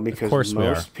that, though, because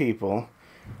most people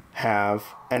have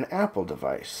an Apple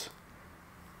device.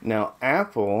 Now,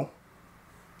 Apple,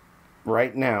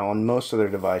 right now, on most of their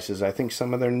devices, I think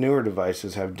some of their newer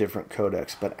devices have different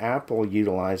codecs, but Apple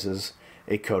utilizes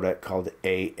a codec called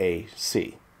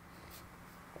AAC.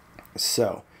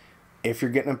 So, if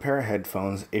you're getting a pair of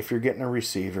headphones, if you're getting a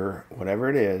receiver, whatever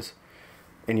it is,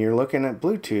 and you're looking at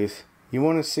Bluetooth, you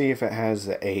want to see if it has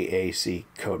the AAC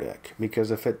codec.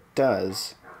 Because if it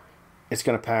does, it's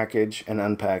going to package and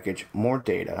unpackage more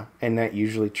data, and that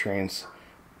usually translates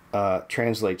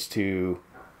to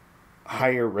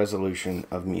higher resolution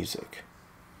of music.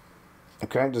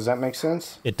 Okay, does that make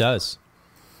sense? It does.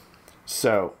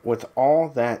 So, with all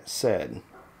that said,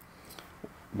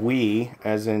 we,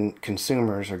 as in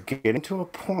consumers, are getting to a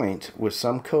point with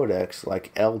some codecs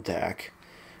like LDAC,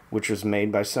 which was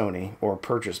made by Sony or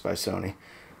purchased by Sony,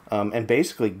 and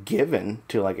basically given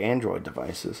to like Android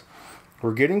devices.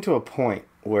 We're getting to a point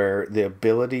where the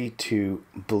ability to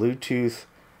Bluetooth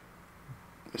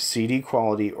CD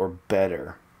quality or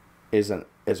better is a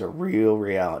real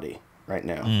reality right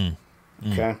now.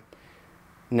 Okay?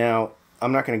 Now,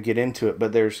 I'm not going to get into it,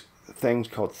 but there's things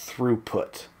called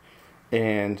throughput.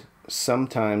 And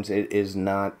sometimes it is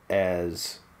not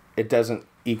as... It doesn't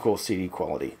equal CD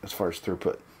quality as far as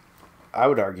throughput. I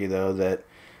would argue, though, that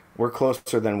we're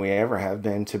closer than we ever have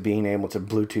been to being able to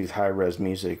Bluetooth high-res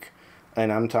music.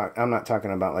 And I'm not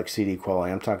talking about like CD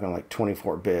quality. I'm talking like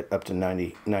 24-bit up to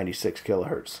 96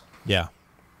 kilohertz. Yeah.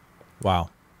 Wow.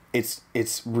 It's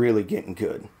really getting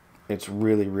good. It's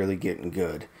really, really getting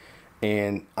good.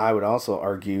 And I would also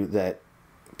argue that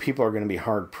people are going to be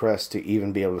hard-pressed to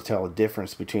even be able to tell a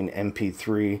difference between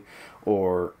MP3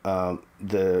 or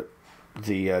the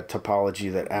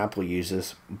topology that Apple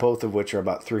uses, both of which are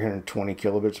about 320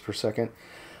 kilobits per second.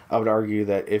 I would argue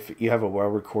that if you have a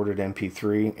well-recorded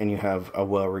MP3 and you have a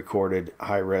well-recorded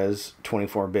high-res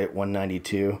 24-bit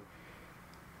 192,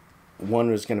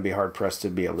 one is going to be hard-pressed to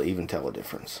be able to even tell a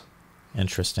difference.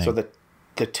 Interesting. So the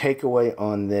takeaway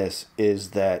on this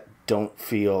is that don't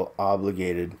feel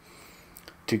obligated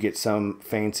to get some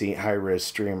fancy high-res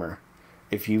streamer.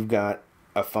 If you've got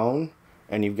a phone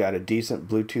and you've got a decent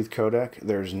Bluetooth codec,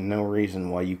 there's no reason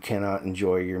why you cannot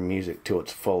enjoy your music to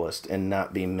its fullest and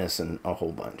not be missing a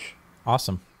whole bunch.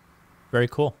 Awesome. Very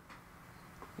cool.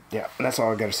 Yeah, that's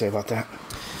all I got to say about that.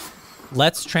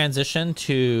 Let's transition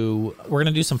to... We're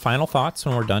going to do some final thoughts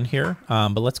when we're done here,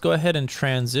 but let's go ahead and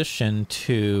transition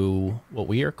to what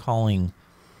we are calling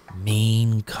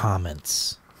main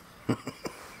comments.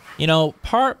 You know,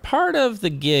 part of the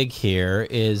gig here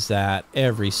is that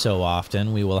every so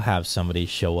often we will have somebody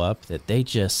show up that they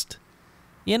just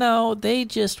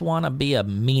want to be a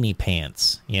meanie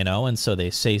pants, and so they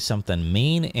say something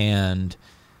mean, and,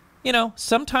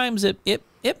 sometimes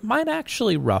it might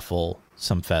actually ruffle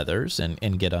some feathers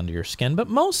and get under your skin, but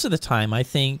most of the time I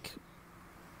think,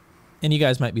 and you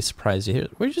guys might be surprised to hear,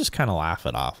 we just kind of laugh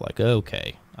it off, like,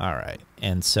 okay, all right.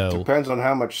 And so depends on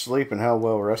how much sleep and how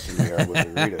well rested you are when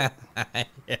you read it.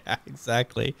 Yeah,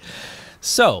 exactly.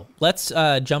 So let's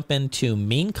jump into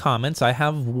mean comments. I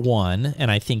have one, and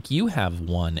I think you have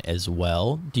one as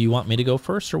well. Do you want me to go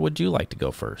first, or would you like to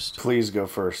go first? Please go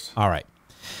first. All right.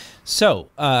 So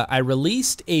I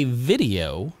released a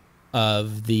video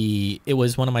of it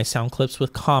was one of my sound clips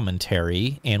with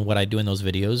commentary, and what I do in those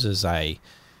videos is I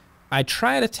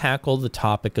try to tackle the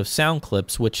topic of sound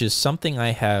clips, which is something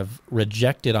I have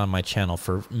rejected on my channel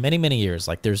for many, many years.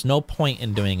 Like, there's no point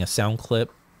in doing a sound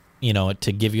clip,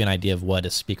 to give you an idea of what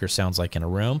a speaker sounds like in a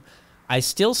room. I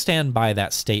still stand by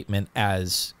that statement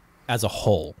as a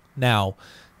whole. Now,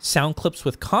 sound clips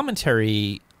with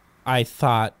commentary, I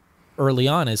thought early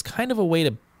on, is kind of a way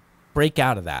to break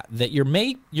out of that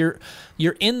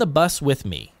you're in the bus with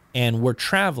me, and we're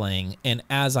traveling, and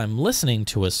as I'm listening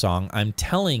to a song, I'm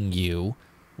telling you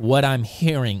what I'm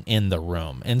hearing in the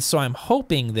room. And so I'm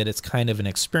hoping that it's kind of an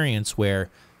experience where,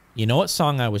 what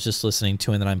song I was just listening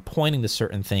to, and then I'm pointing to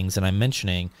certain things and I'm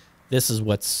mentioning this is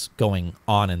what's going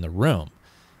on in the room.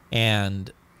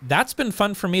 And that's been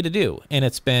fun for me to do. And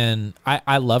it's been,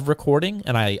 I love recording,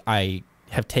 and I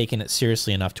have taken it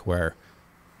seriously enough to where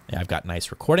I've got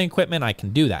nice recording equipment. I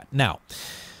can do that. Now,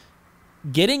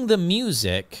 getting the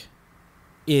music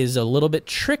is a little bit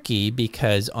tricky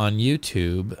because on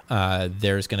YouTube,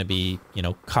 there's going to be,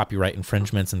 copyright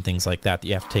infringements and things like that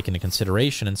you have to take into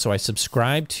consideration. And so I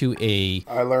subscribe to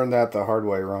I learned that the hard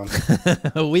way, Ron.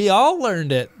 We all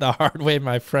learned it the hard way,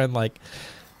 my friend. Like,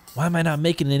 why am I not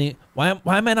making why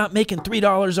am I not making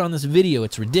 $3 on this video?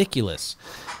 It's ridiculous.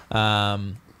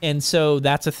 And so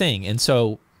that's a thing. And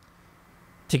so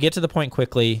to get to the point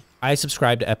quickly, I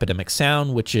subscribe to Epidemic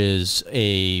Sound, which is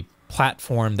a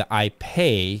platform that I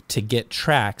pay to get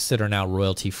tracks that are now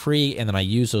royalty-free, and then I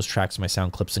use those tracks in my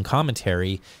sound clips and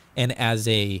commentary. And as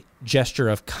a gesture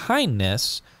of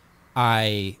kindness,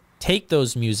 I take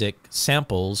those music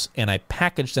samples and I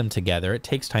package them together. It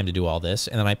takes time to do all this,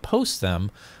 and then I post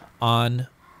them on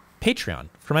Patreon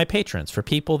for my patrons, for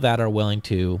people that are willing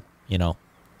to,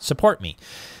 support me.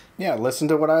 Yeah, listen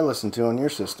to what I listen to on your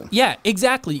system. Yeah,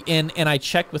 exactly. And I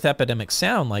checked with Epidemic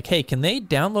Sound, like, hey, can they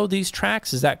download these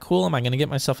tracks? Is that cool? Am I going to get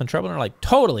myself in trouble? And they're like,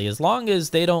 totally, as long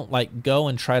as they don't go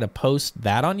and try to post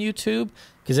that on YouTube,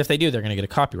 because if they do, they're going to get a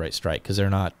copyright strike because they're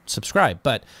not subscribed.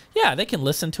 But yeah, they can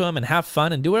listen to them and have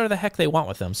fun and do whatever the heck they want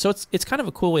with them. So it's kind of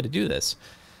a cool way to do this.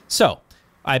 So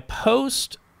I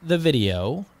post the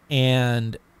video,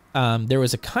 and there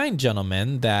was a kind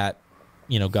gentleman that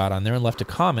got on there and left a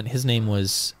comment. His name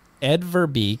was Ed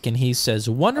Verbeek, and he says,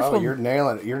 wonderful. Oh, you're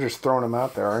nailing it. You're just throwing them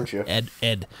out there, aren't you?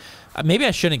 Ed. Maybe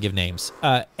I shouldn't give names.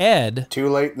 Ed. Too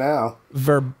late now.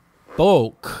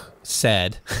 Verboek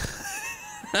said,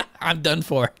 I'm done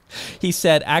for. He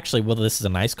said, actually, well, this is a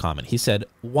nice comment. He said,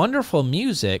 wonderful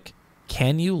music.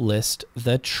 Can you list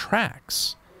the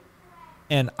tracks?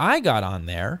 And I got on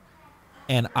there,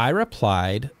 and I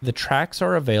replied, the tracks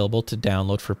are available to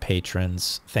download for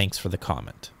patrons. Thanks for the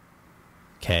comment.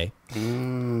 Okay. I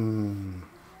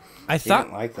thought,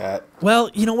 didn't like that.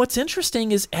 Well, what's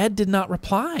interesting is Ed did not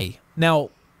reply. Now,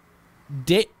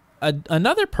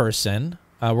 another person,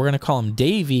 we're going to call him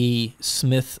Davey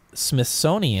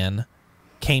Smithsonian,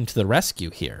 came to the rescue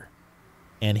here,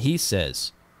 and he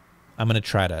says, I'm going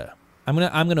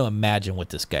to imagine what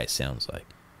this guy sounds like.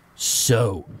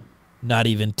 So, not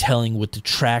even telling what the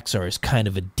tracks are is kind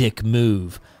of a dick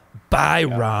move. Bye,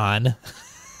 yeah. Ron.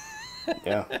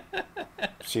 Yeah.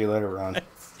 See you later, Ron.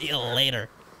 See you later.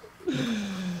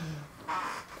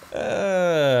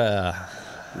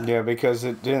 Yeah, because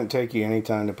it didn't take you any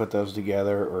time to put those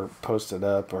together or post it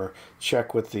up or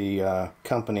check with the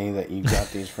company that you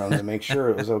got these from to make sure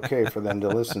it was okay for them to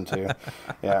listen to.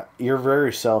 Yeah, you're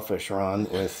very selfish, Ron,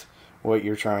 with what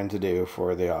you're trying to do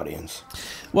for the audience.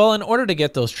 Well, in order to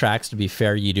get those tracks, to be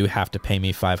fair, you do have to pay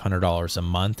me $500 a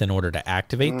month in order to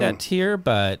activate that tier,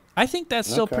 but I think that's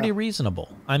still pretty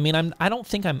reasonable. I mean, I don't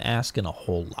think I'm asking a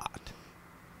whole lot.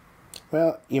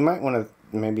 Well, you might want to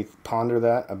maybe ponder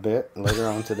that a bit later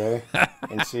on today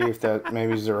and see if that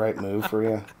maybe is the right move for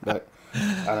you, but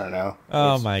I don't know.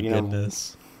 Oh, my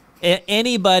goodness.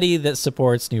 Anybody that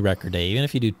supports New Record Day, even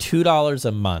if you do $2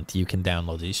 a month, you can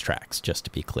download these tracks, just to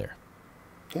be clear.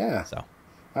 Yeah. So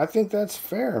I think that's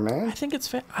fair, man. I think it's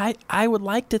fair. I would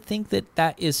like to think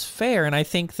that is fair, and I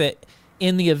think that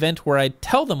in the event where I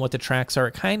tell them what the tracks are,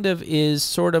 it kind of is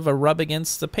sort of a rub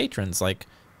against the patrons. Like,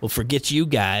 well, forget you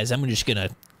guys. I'm just going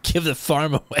to give the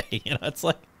farm away. It's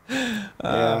like...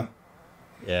 Yeah.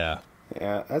 Yeah.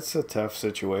 Yeah, that's a tough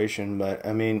situation, but,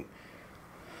 I mean...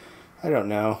 I don't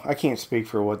know. I can't speak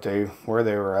for where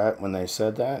they were at when they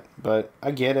said that, but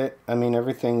I get it. I mean,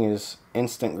 everything is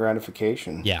instant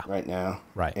gratification right now.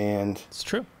 Right. And it's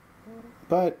true.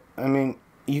 But, I mean,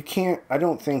 you can't, I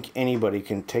don't think anybody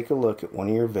can take a look at one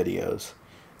of your videos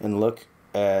and look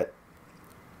at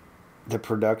the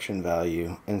production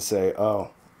value and say,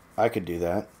 oh, I could do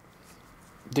that.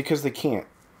 Because they can't.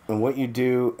 And what you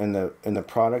do in the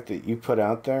product that you put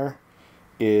out there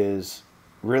is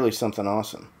really something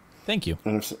awesome. Thank you.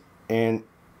 And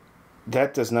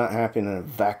that does not happen in a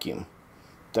vacuum.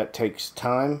 That takes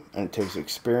time and it takes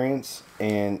experience,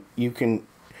 and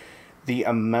the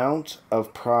amount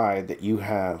of pride that you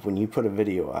have when you put a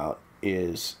video out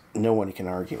is, no one can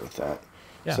argue with that.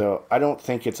 Yeah. So I don't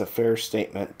think it's a fair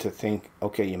statement to think,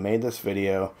 okay, you made this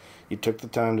video, you took the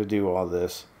time to do all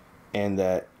this, and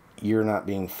that you're not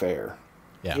being fair.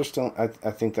 Yeah. Just don't. I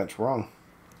think that's wrong.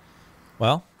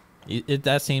 Well,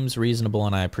 that seems reasonable,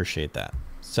 and I appreciate that.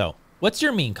 So, what's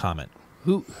your mean comment?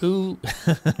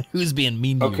 Who's being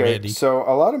mean to you, Okay, Randy? so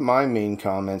a lot of my mean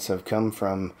comments have come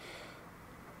from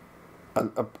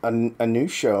a new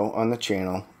show on the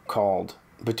channel called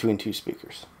Between Two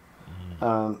Speakers.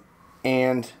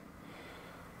 And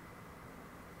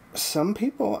some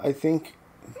people, I think,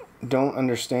 don't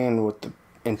understand what the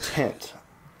intent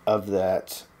of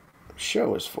that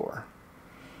show is for.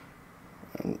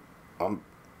 And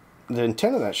the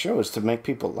intent of that show is to make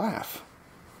people laugh.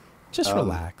 Just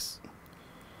relax.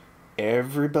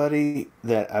 Everybody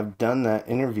that I've done that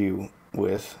interview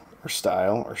with, or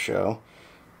style, or show,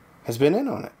 has been in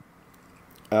on it.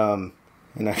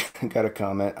 And I got a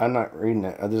comment. I'm not reading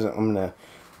it. I'm going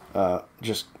to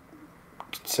just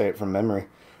say it from memory.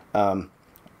 And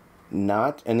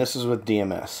this is with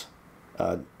DMS,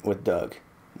 with Doug.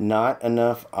 Not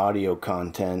enough audio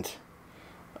content.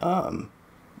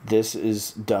 This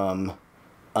is dumb.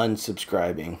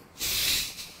 Unsubscribing.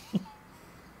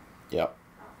 Yep.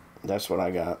 That's what I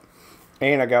got.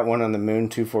 And I got one on the Moon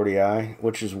 240i,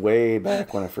 which is way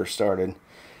back when I first started.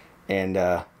 And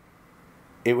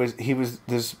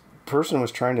this person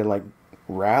was trying to like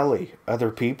rally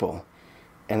other people.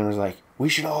 And it was like, we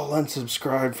should all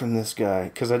unsubscribe from this guy.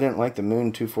 Because I didn't like the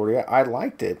Moon 240i. I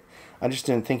liked it. I just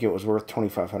didn't think it was worth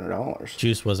 $2,500.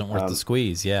 Juice wasn't worth the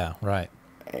squeeze. Yeah, right.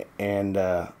 And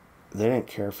they didn't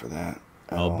care for that.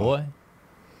 Oh, boy.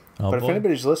 But if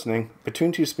anybody's listening,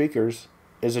 Between Two Speakers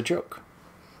is a joke.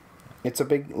 It's a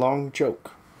big, long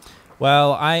joke.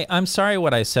 Well, I'm sorry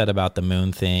what I said about the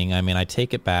moon thing. I mean, I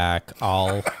take it back.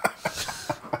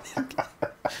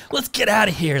 Let's get out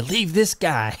of here. Leave this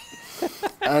guy.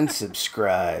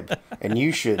 Unsubscribe. And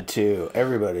you should, too.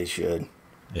 Everybody should.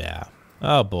 Yeah.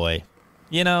 Oh, boy.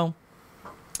 You know,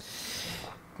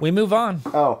 we move on.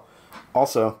 Oh,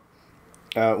 also,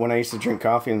 when I used to drink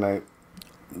coffee in my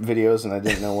videos and I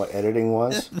didn't know what editing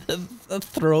was. The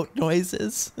throat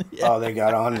noises. Yeah. Oh, they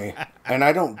got on me. And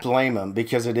I don't blame them,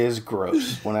 because it is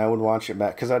gross when I would watch it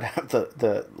back. Because I'd have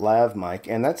the lav mic.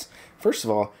 And that's, first of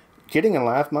all, getting a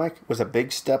lav mic was a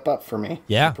big step up for me.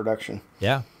 Yeah. In production.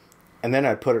 Yeah. And then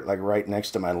I'd put it like right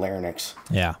next to my larynx.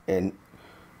 Yeah. And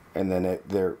then it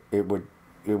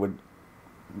would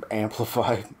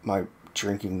amplify my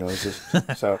drinking noises.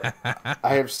 So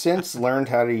I have since learned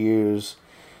how to use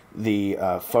the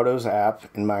Photos app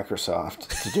in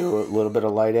Microsoft to do a little bit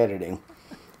of light editing,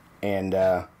 and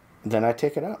then I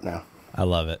take it out now. I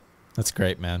love it. That's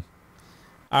great, man.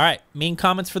 All right, mean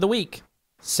comments for the week.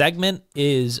 Segment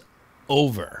is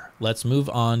over. Let's move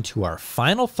on to our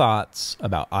final thoughts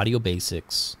about Audio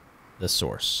Basics, the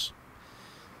source.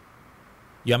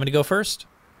 You want me to go first?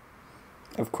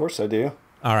 Of course I do.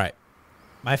 All right.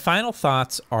 My final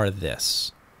thoughts are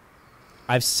this.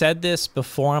 I've said this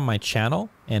before on my channel,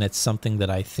 and it's something that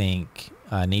I think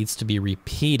needs to be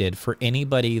repeated for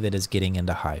anybody that is getting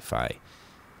into hi-fi.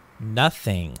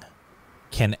 Nothing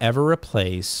can ever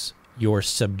replace your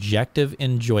subjective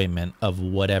enjoyment of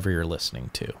whatever you're listening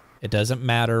to. It doesn't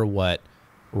matter what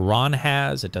Ron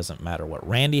has. It doesn't matter what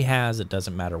Randy has. It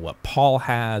doesn't matter what Paul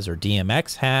has or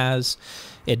DMX has.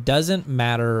 It doesn't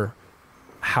matter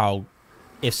how,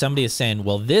 if somebody is saying,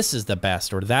 well, this is the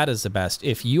best or that is the best,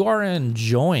 if you are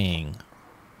enjoying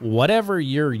whatever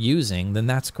you're using, then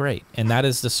that's great. And that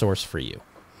is the source for you.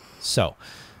 So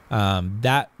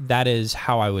that is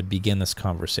how I would begin this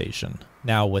conversation.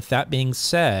 Now, with that being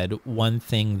said, one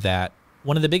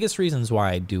of the biggest reasons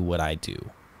why I do what I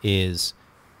do is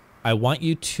I want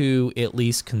you to at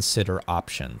least consider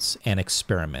options and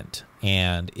experiment.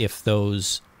 And if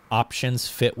those options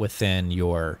fit within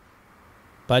your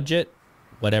budget,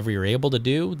 whatever you're able to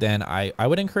do, then I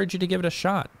would encourage you to give it a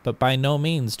shot. But by no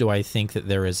means do I think that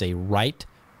there is a right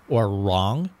or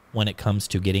wrong when it comes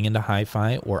to getting into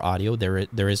hi-fi or audio.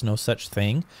 There is no such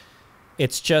thing.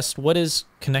 It's just what is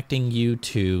connecting you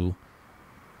to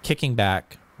kicking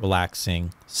back,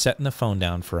 relaxing, setting the phone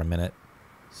down for a minute,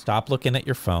 Stop looking at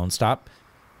your phone. Stop.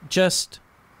 Just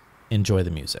enjoy the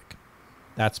music.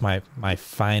 That's my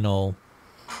final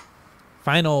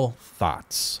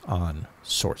thoughts on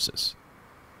sources.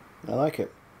 I like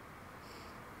it.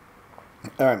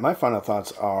 All right, my final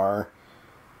thoughts are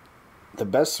the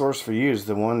best source for you is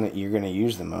the one that you're going to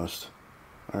use the most.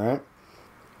 All right?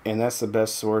 And that's the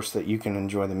best source that you can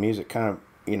enjoy the music, kind of,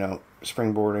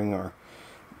 springboarding or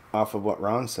off of what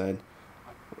Ron said.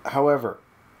 However,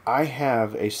 I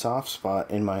have a soft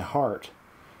spot in my heart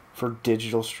for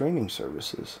digital streaming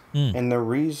services. And the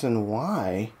reason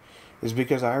why is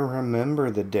because I remember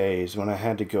the days when I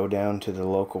had to go down to the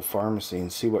local pharmacy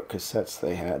and see what cassettes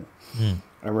they had.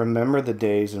 I remember the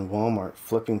days in Walmart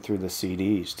flipping through the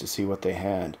CDs to see what they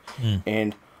had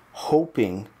and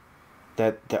hoping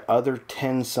that the other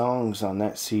 10 songs on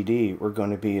that CD were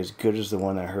going to be as good as the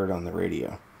one I heard on the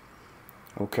radio.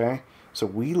 Okay? So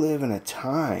we live in a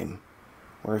time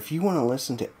where if you want to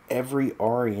listen to every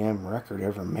REM record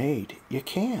ever made, you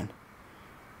can.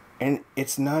 And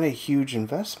it's not a huge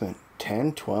investment.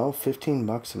 10, 12, 15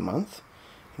 bucks a month.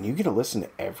 And you get to listen to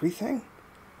everything?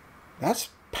 That's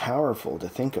powerful to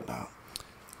think about.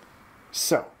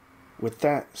 So, with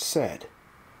that said,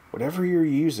 whatever you're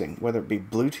using, whether it be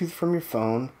Bluetooth from your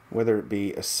phone, whether it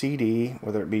be a CD,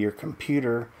 whether it be your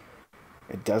computer,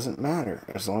 it doesn't matter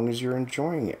as long as you're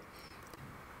enjoying it.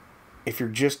 If you're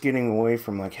just getting away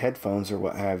from like headphones or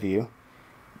what have you,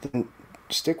 then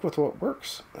stick with what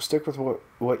works. Stick with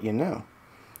what you know.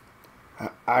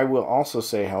 I will also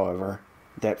say, however,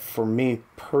 that for me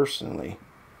personally,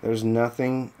 there's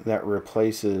nothing that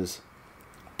replaces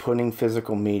putting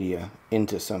physical media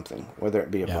into something, whether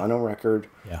it be a vinyl record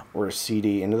or a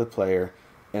CD into the player,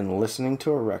 and listening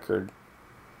to a record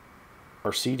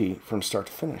or CD from start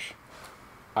to finish.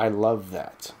 I love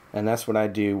that. And that's what I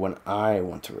do when I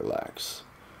want to relax.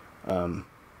 But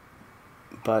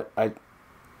I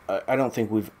don't think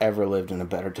we've ever lived in a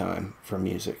better time for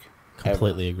music.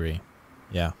 Completely agree.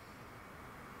 Yeah.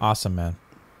 Awesome, man.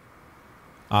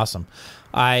 Awesome.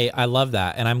 I love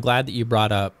that. And I'm glad that you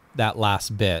brought up that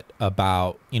last bit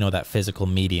about, that physical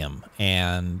medium.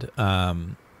 And,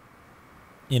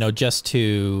 just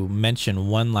to mention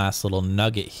one last little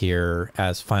nugget here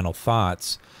as final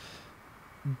thoughts,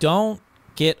 don't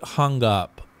get hung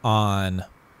up on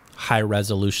high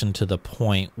resolution to the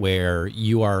point where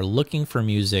you are looking for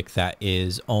music that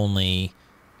is only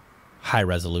high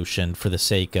resolution for the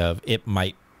sake of it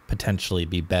might potentially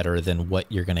be better than what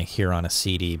you're going to hear on a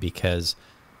CD, because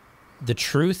the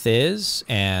truth is,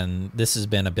 and this has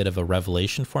been a bit of a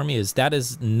revelation for me, is that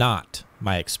is not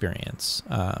my experience.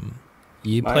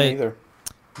 You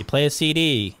play a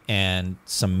CD and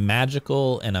some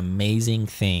magical and amazing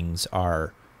things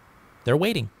they're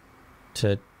waiting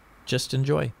to just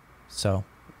enjoy. So,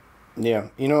 yeah,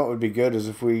 what would be good is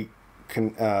if we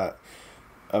can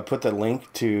put the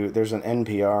link to, there's an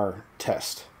NPR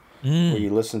test where you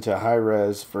listen to high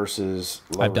res versus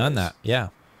low I've done res. that, yeah.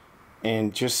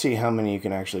 And just see how many you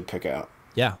can actually pick out.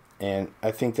 Yeah. And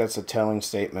I think that's a telling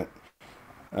statement.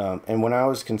 And when I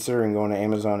was considering going to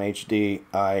Amazon HD,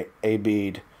 I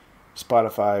A-B'd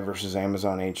Spotify versus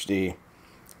Amazon HD.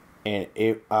 And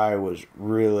I was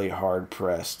really hard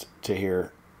pressed to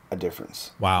hear a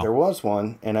difference. Wow. There was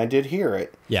one, and I did hear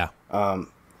it. Yeah.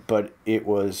 But it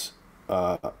was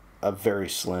a very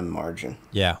slim margin.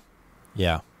 Yeah.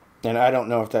 Yeah. And I don't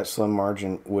know if that slim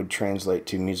margin would translate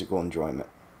to musical enjoyment.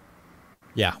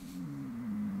 Yeah.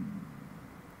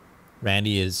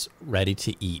 Randy is ready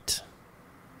to eat.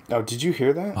 Oh, did you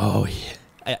hear that? Oh,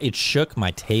 yeah. It shook my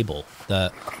table.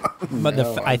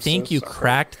 I think you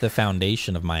cracked the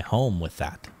foundation of my home with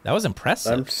that. That was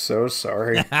impressive. I'm so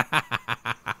sorry.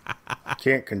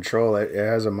 Can't control it. It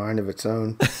has a mind of its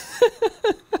own.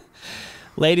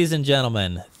 Ladies and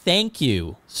gentlemen, thank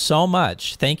you so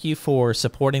much. Thank you for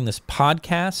supporting this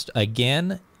podcast.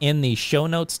 Again, in the show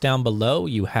notes down below,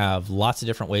 you have lots of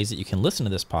different ways that you can listen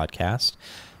to this podcast,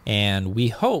 and we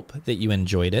hope that you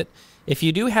enjoyed it. If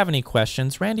you do have any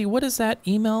questions, Randy, what is that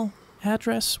email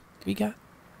address we got?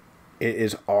 It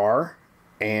is r&r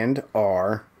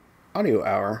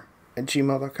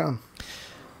audiohour@gmail.com.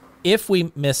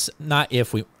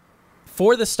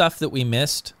 For the stuff that we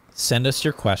missed, send us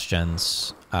your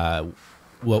questions.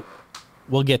 We'll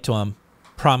get to them.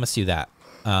 Promise you that.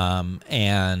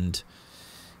 And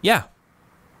yeah,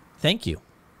 thank you.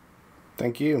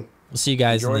 Thank you. We'll see you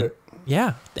guys. Enjoyed it.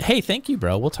 Yeah. Hey, thank you,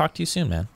 bro. We'll talk to you soon, man.